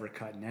that's ever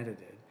cut and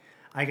edited.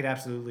 I could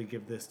absolutely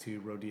give this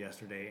to Road to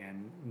Yesterday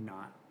and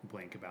not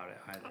blink about it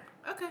either.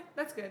 Okay,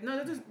 that's good.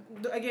 No,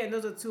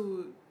 those are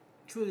two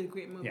truly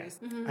great movies.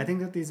 Yeah. Mm-hmm. I think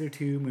that these are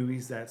two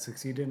movies that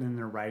succeeded in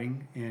their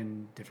writing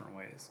in different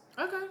ways.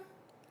 Okay.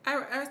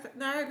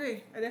 I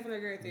agree. I definitely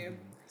agree with you.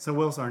 So,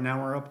 Wilsar, now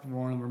we're up for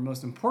one of our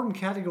most important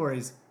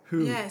categories.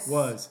 Who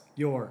was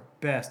your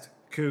best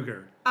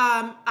cougar?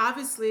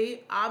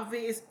 Obviously,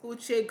 obvious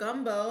Uche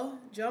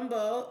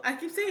Jumbo. I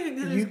keep saying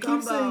his name is Gumbo. You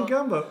keep saying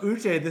Gumbo.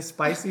 Uche, the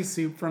spicy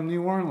soup from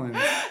New Orleans.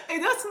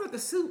 It does sound like a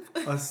soup.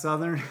 A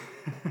southern...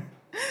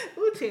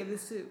 Uche, the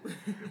soup.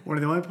 One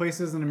of the only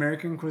places in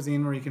American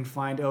cuisine where you can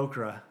find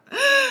okra.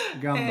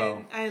 Gumbo.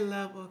 And I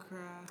love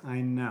okra.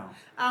 I know.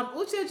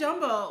 Uche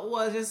Jumbo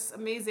was just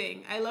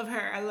amazing. I love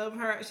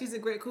her. She's a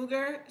great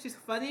cougar. She's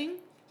funny.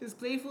 She's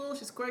playful.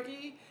 She's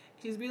quirky.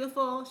 She's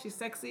beautiful. She's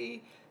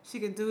sexy. She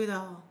can do it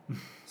all.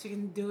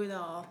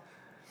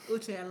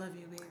 Uche, I love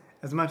you, babe.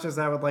 As much as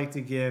I would like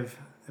to give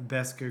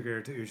best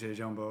cougar to Uche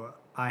Jumbo,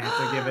 I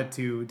have to give it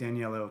to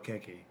Daniela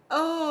Okeke.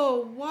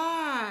 Oh,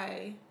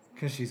 why?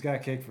 Because she's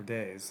got cake for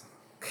days.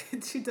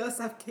 She does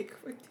have cake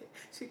for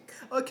days.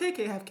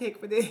 Okeke have cake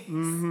for days.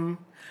 Mm-hmm.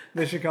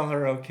 They should call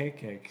her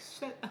Okeke.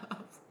 Shut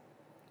up.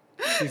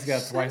 She's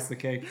got twice the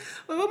cake.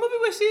 Well, what movie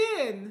was she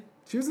in?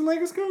 She was in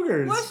Lagos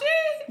Cougars. Was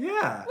she?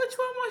 Yeah. Which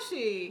one was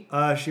she?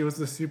 She was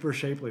the super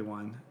shapely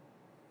one.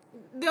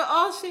 They're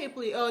all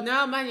shapely. Oh,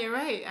 now, man, you're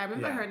right. I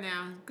remember her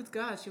now. Good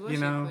God, she was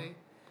shapely.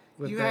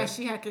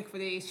 She had cake for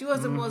days. She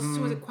was the most. She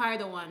was the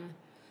quieter one.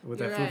 With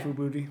that fufu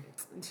booty.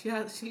 She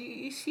has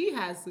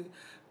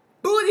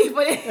booty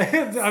for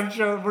days. I'm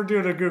sure we're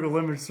doing a Google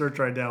image search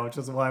right now, which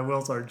is why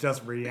Wilsar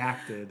just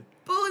reacted.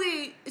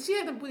 Booty. She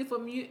had the booty for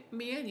me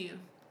and you.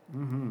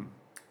 Mm-hmm.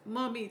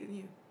 More me than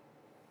you.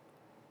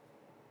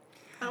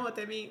 I don't know what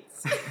that means.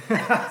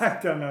 I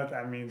don't know what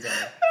that means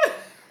either.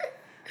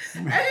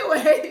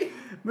 Anyway.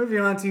 Moving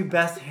on to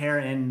best hair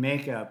and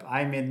makeup.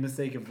 I made the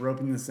mistake of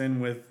roping this in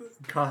with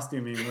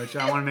costuming, which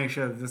I want to make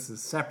sure that this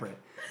is separate.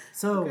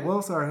 So,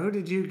 Wilsar, who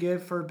did you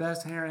give for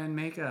best hair and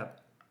makeup?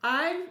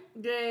 I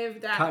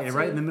gave that Caught you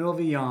right in the middle of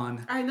a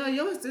yawn. I know,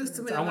 you always do this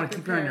to me. I want to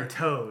keep her on your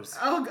toes.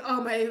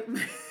 Oh my.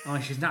 Oh,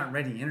 she's not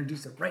ready.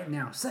 Introduce it right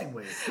now. Segue.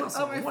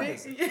 Wilsar, My what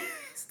face. is it?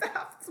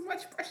 Stop. So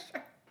much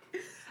pressure.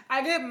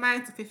 I gave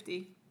mine to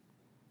 50.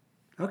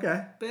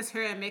 Okay. Best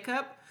hair and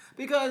makeup.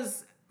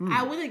 Because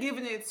I would have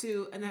given it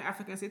to an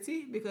African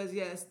City. Because,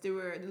 yes, they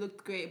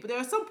looked great. But there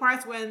were some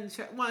parts when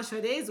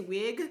Sade's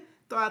wig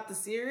throughout the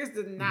series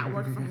did not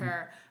work for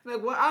her.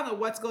 Like, well, I don't know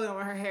what's going on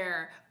with her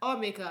hair or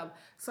makeup.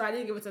 So I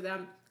didn't give it to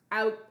them.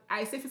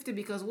 I say 50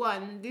 because,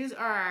 one, these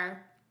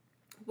are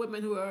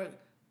women who are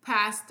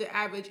past the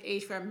average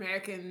age for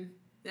American,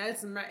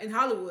 that's in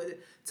Hollywood,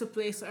 to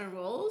play certain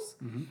roles.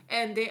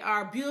 And they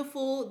are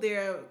beautiful,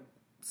 they're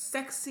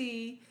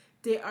sexy,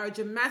 they are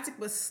dramatic,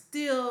 but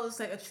still it's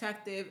like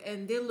attractive,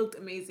 and they looked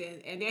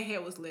amazing, and their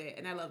hair was lit,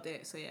 and I loved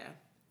it. So yeah,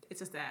 it's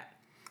just that.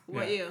 What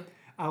about you?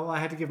 Well, I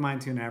had to give mine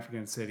to an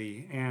African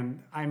City,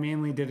 and I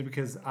mainly did it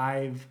because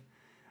I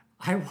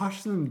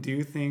watched them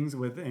do things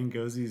with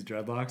Ngozi's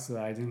dreadlocks that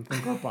I didn't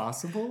think were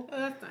possible. Oh,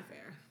 that's not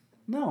fair.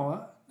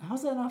 No,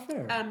 how's that not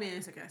fair? I mean,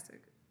 it's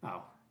sarcastic.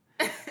 Oh.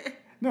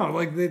 No,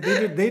 like they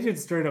did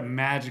straight up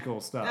magical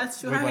stuff.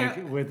 That's true.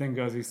 With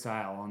Ngozi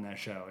style on that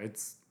show.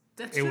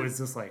 It was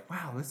just like,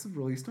 wow, this is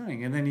really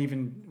stunning. And then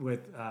even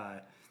with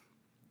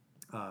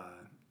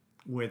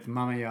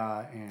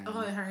Mamaya and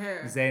her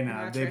hair.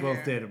 Zainab, they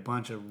both did a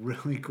bunch of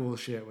really cool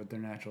shit with their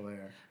natural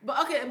hair.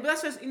 But okay, but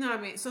that's just, you know what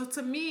I mean? So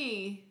to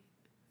me,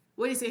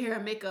 when you say hair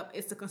and makeup,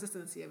 it's the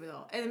consistency of it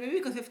all. And maybe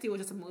because 50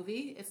 was just a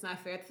movie, it's not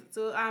fair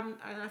to an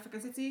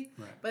African City.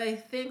 Right. But I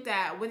think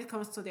that when it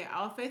comes to their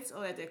outfits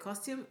or their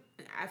costume,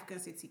 an African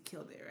City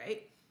killed it,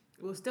 right?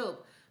 It was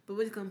dope. But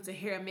when it comes to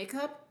hair and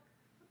makeup,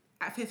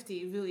 at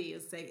 50, really,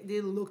 it's like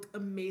they looked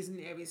amazing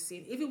in every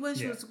scene. Even when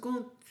she was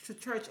going to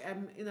church at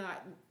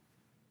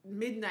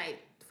midnight,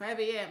 5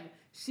 a.m.,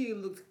 she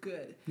looked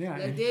good. Yeah.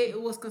 Like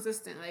it was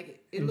consistent.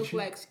 Like it looked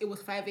like it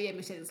was 5 a.m.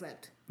 and she hadn't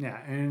slept. Yeah,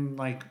 and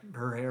like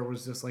her hair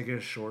was just like a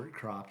short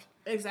cropped.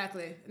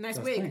 Exactly. Nice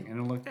wig. Thing,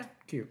 and it looked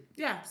cute.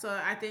 Yeah, so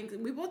I think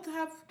we both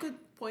have good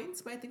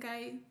points, but I think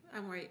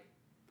I'm right.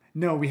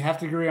 No, we have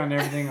to agree on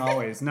everything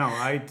always. No,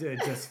 I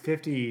just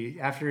 50,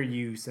 after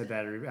you said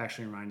that, it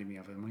actually reminded me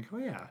of it. I'm like, oh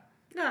yeah.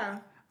 Yeah.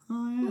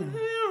 Oh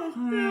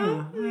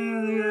yeah.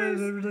 That's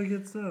really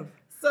good stuff.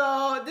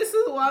 So this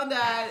is one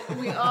that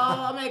we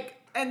all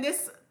and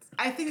this,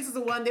 I think this is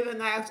the one David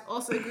and I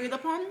also agreed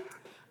upon.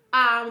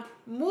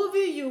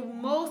 Movie you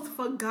most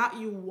forgot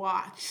you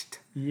watched.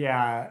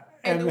 Yeah.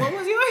 And what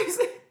was yours?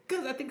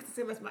 Because I think it's the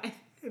same as mine.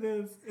 It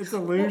is. It's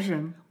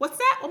Illusion. What's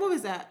that? What movie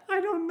is that?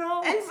 I don't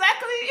know. Exactly.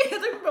 I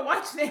don't remember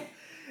watching it.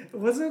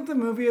 Wasn't it the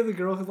movie of the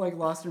girl who like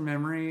lost her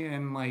memory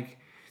and like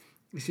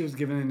she was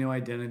given a new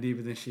identity,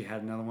 but then she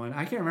had another one?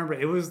 I can't remember.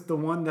 It was the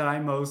one that I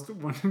most,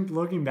 when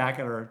looking back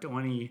at our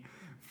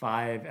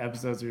 25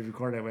 episodes we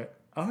recorded, I went,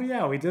 oh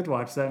yeah, we did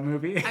watch that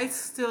movie. I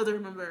still don't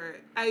remember.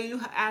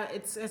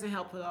 It doesn't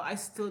help at all. I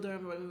still don't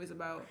remember what the movie's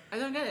about. I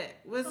don't get it.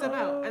 What's it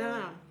about? I don't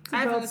know. It's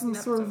about some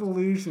sort of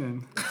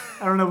illusion.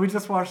 I don't know. We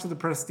just watched The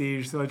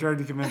Prestige, so I tried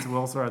to convince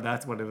Wilsar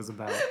that's what it was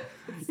about.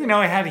 You know,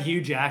 it had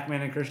Hugh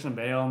Jackman and Christian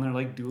Bale, and they're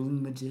like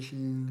dueling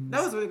magicians.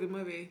 That was a really good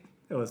movie.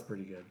 It was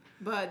pretty good.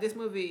 But this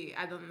movie,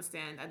 I don't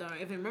understand. I don't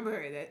even remember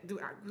it.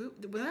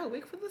 Was I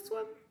awake for this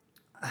one?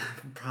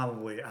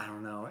 Probably. I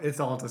don't know. It's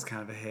all just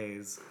kind of a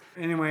haze.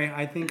 Anyway,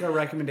 I think our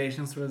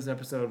recommendations for this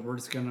episode, we're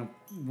just going to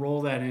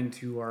roll that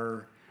into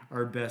our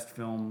best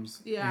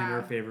films and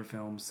our favorite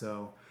films.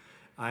 So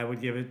I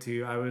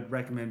would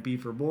recommend B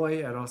for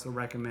Boy. I'd also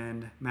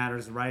recommend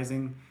Matters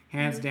Rising.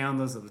 Hands down,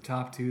 those are the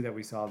top two that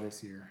we saw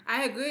this year.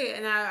 I agree.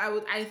 And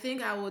I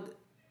think I would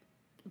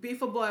B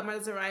for Boy,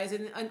 Matters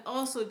Rising. And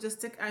also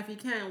just if you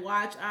can,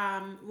 watch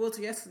Road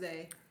to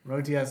Yesterday.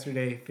 Road to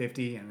Yesterday,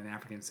 50, and then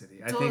African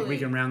City. I think we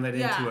can round that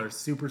into our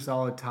super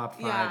solid top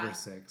 5 or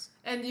 6.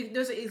 And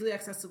those are easily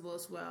accessible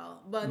as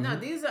well. But no,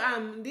 these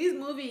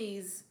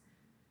movies,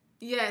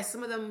 yes,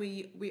 some of them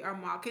we are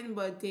mocking,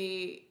 but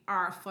they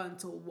are fun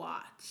to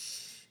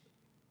watch.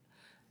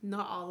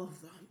 Not all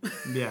of them.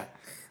 Yeah.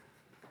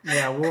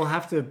 Yeah, we'll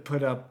have to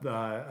put up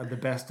the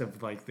best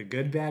of like the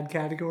good bad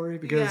category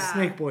because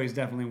Snake Boy is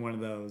definitely one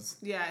of those.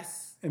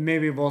 Yes. And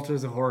maybe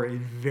Vultures of Horror in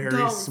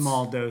very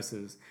small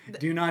doses.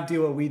 Do not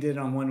do what we did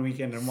on one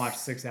weekend and watch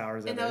 6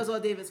 hours of it. And that was all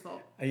David's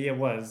fault. It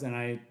was, and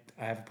I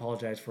have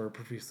apologized for it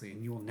profusely,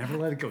 and you will never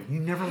let it go. You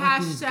never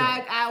let things go.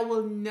 I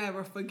will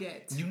never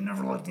forget. You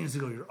never let things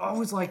go. You're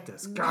always like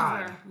this.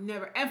 God.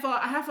 Never. And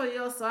for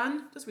your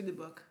son, just read the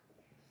book.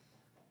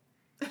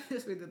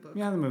 Just read the book.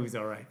 Yeah, the movie's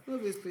all right. The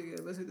movie's pretty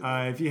good. Let's read the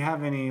book. If you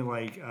have any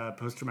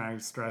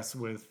post-traumatic stress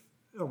with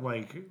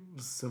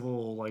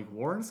civil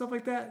war and stuff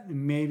like that,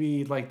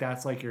 maybe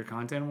that's your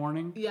content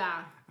warning.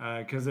 Yeah.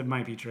 Because it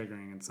might be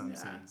triggering in some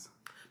scenes.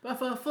 But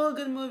for a full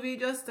good movie,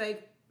 just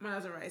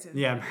Manners Rising.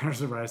 Yeah,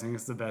 Manners Rising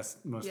is the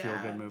best, most Yeah.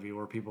 feel-good movie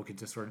where people could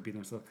just sort of be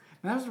themselves.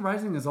 Manners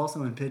Rising is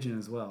also in Pigeon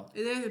as well.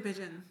 It is a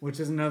Pigeon. Which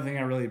is another thing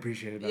I really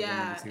appreciate about the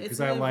Yeah, movie too. it's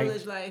Because really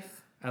village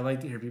life. I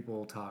like to hear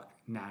people talk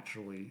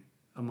naturally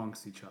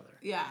amongst each other.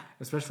 Yeah.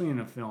 Especially in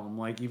a film.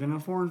 Like, even a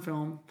foreign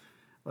film,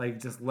 like,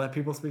 just let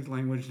people speak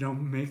language.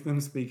 Don't make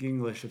them speak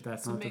English if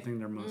that's not the thing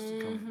they're most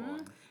comfortable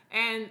in.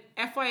 And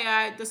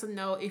FYI, doesn't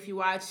know if you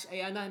watch A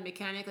Young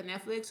Mechanic on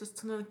Netflix, just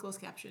turn on closed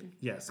caption.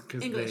 Yes,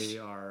 because English. they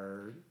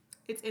are...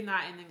 It's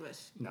not in English.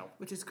 No.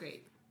 Which is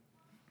great.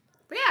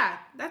 But yeah,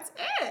 that's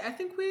it. I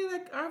think we are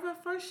our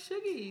first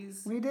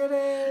Sugies. We did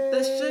it!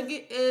 The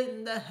Sugar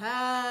in the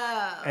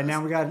house. And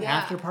now we got an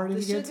after party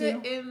to get to? The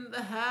Sugar in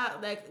the house.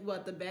 Like,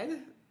 what, the bed?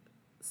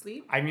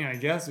 Sleep? I mean, I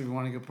guess if we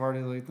want to go party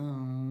like that,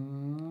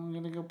 I'm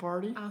going to go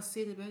party. I'll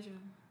see the bedroom.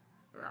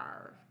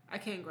 Rawr. I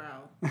can't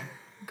growl.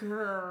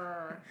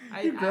 Grrr.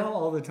 You growl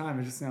all the time.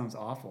 It just sounds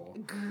awful.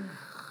 Grrr.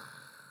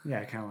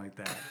 Yeah, kind of like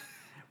that.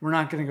 We're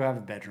not going to go have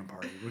a bedroom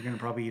party. We're going to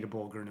probably eat a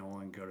bowl of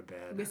granola and go to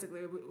bed. Basically,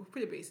 we're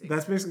pretty basic.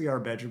 That's basically our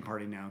bedroom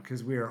party now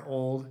because we are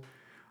old.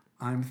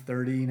 I'm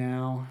 30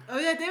 now. Oh,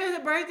 yeah,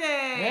 David's birthday.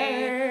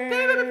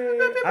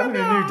 Yay! I'm in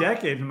a new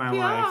decade in my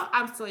life.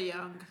 I'm still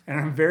young. And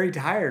I'm very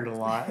tired a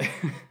lot.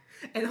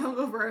 And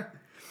hungover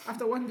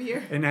after one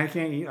beer. And I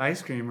can't eat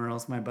ice cream or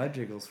else my butt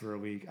jiggles for a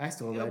week. I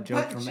stole that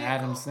joke from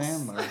Adam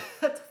Sandler.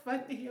 That's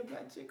funny, your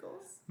butt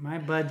jiggles. My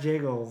butt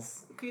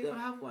jiggles. You don't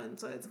have one,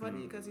 so it's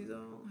funny because you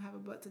don't have a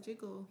butt to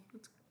jiggle.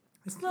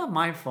 It's not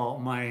my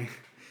fault. My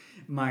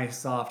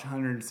soft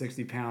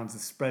 160 pounds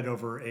is spread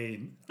over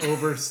a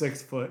over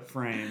 6 foot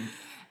frame.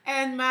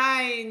 And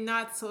my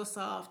not so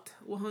soft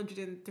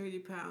 130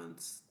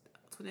 pounds,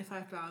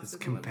 25 pounds.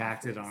 It's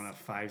compacted on a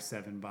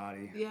 5'7"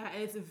 body. Yeah,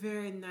 and it's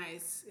very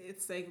nice.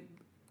 It's like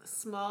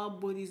small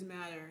booties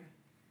matter.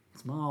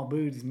 Small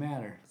booties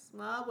matter.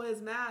 Small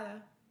booties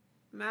matter.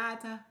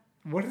 Matter.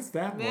 What is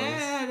that voice?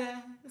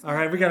 Matter. All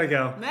right, we gotta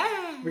go.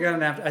 Matter. We got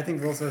an after. I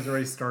think Wilson's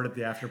already started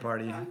the after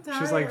party. I'm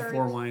She's like tired.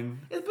 4 wine.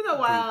 It's been a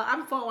while.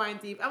 I'm 4 wine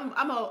deep.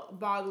 I'm a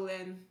bottle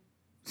in.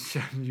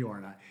 You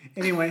are not.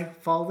 Anyway,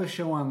 follow the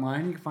show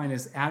online. You can find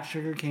us at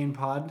SugarCane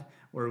Pod,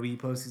 where we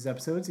post these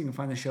episodes. You can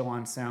find the show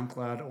on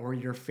SoundCloud or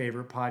your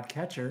favorite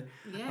podcatcher.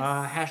 Yes.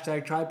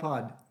 Hashtag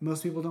tripod.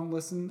 Most people don't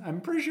listen.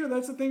 I'm pretty sure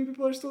that's the thing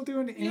people are still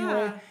doing. Anyway,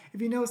 Yeah.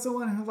 if you know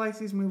someone who likes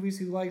these movies,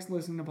 who likes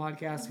listening to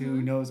podcasts,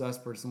 who knows us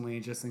personally,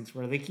 and just thinks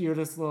we're the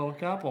cutest little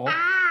couple,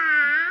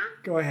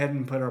 go ahead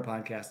and put our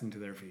podcast into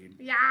their feed.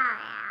 Yeah.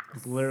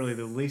 It's literally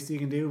the least you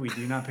can do. We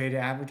do not pay to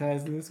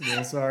advertise this.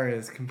 Wilsar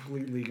is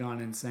completely gone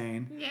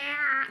insane. Yeah.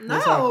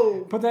 Wilsar,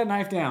 No. put that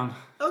knife down.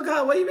 Oh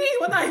God, what do you mean?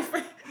 What knife?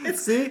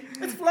 It's See?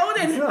 It's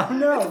floating. No,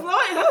 no. It's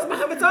floating. That was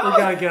my its We own.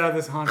 gotta get out of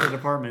this haunted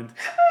apartment.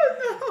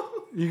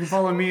 Oh You can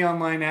follow me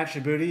online at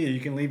Shibuti.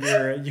 You can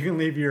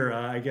leave your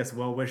I guess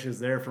well wishes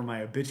there for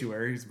my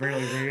obituary. He's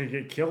apparently going to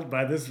get killed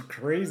by this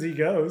crazy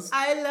ghost.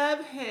 I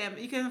love him.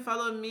 You can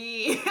follow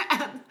me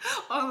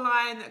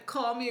online.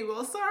 Call me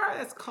Wilsar.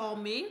 That's call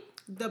me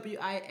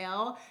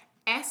WILSAR.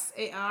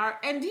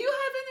 And do you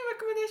have any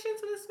recommendations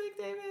for this week,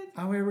 David?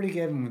 Oh, we already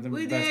gave him the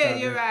We best did. out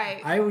You're there.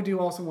 right. I would do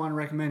also want to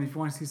recommend if you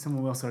want to see some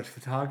of Wilsar's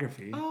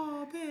photography.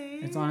 Oh,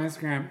 babe. It's on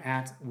Instagram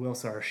at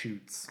Wilsar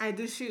Shoots. I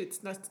do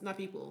shoots, not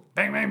people.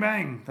 Bang, bang,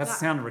 bang. That's the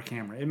sound of a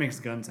camera. It makes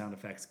gun sound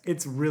effects.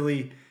 It's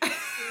really...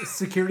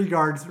 security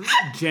guards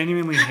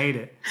genuinely hate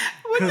it.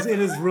 Because it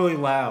is really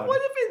loud. What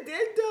if it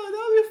did, though?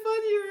 That would be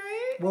funny,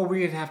 right? Well,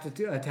 we'd have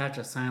to attach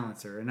a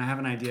silencer. And I have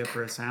an idea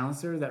for a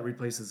silencer that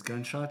replaces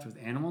gunshots with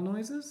animal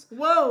noises.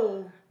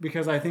 Whoa.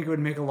 Because I think it would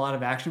make a lot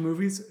of action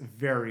movies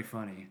very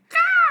funny.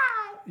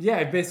 Cow!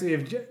 Yeah,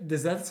 basically,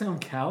 does that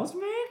sound cows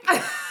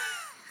make?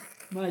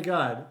 My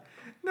God.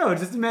 No,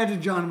 just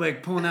imagine John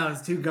Wick pulling out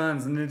his 2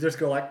 guns and then just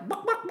go like...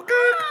 Buck, buck, buck,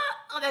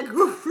 Oh, that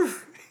goof.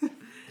 Oot,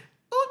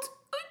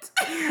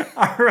 oot.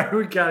 All right,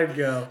 we gotta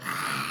go.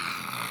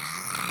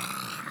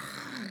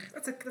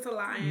 That's a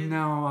lion.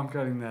 No, I'm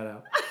cutting that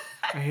out.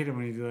 I hate it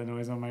when you do that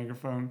noise on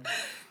microphone.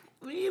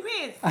 What do you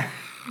mean?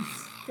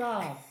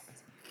 Stop.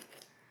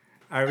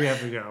 All right, we have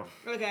to go.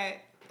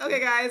 Okay,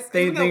 guys.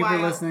 Thank you for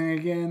listening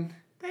again.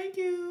 Thank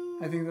you.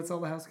 I think that's all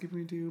the housekeeping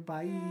we do.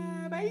 Bye.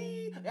 Yeah,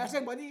 bye. Yeah,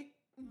 buddy.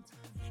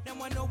 Them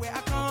want know where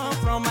I come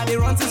from. I they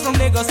run since from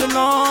Lagos to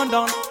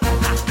London.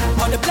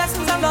 All the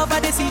blessings and love I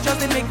they see just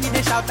they make me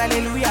they shout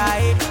hallelujah.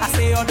 Eh. I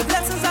say all the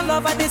blessings and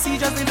love I they see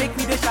just they make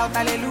me they shout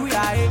hallelujah.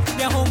 Eh.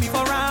 They hold me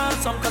for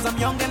ransom cause I'm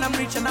young and I'm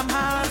rich and I'm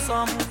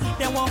handsome.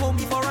 They won't hold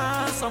me for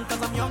ransom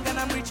cause I'm young and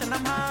I'm rich and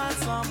I'm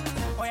handsome.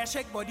 Oh yeah,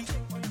 shake body.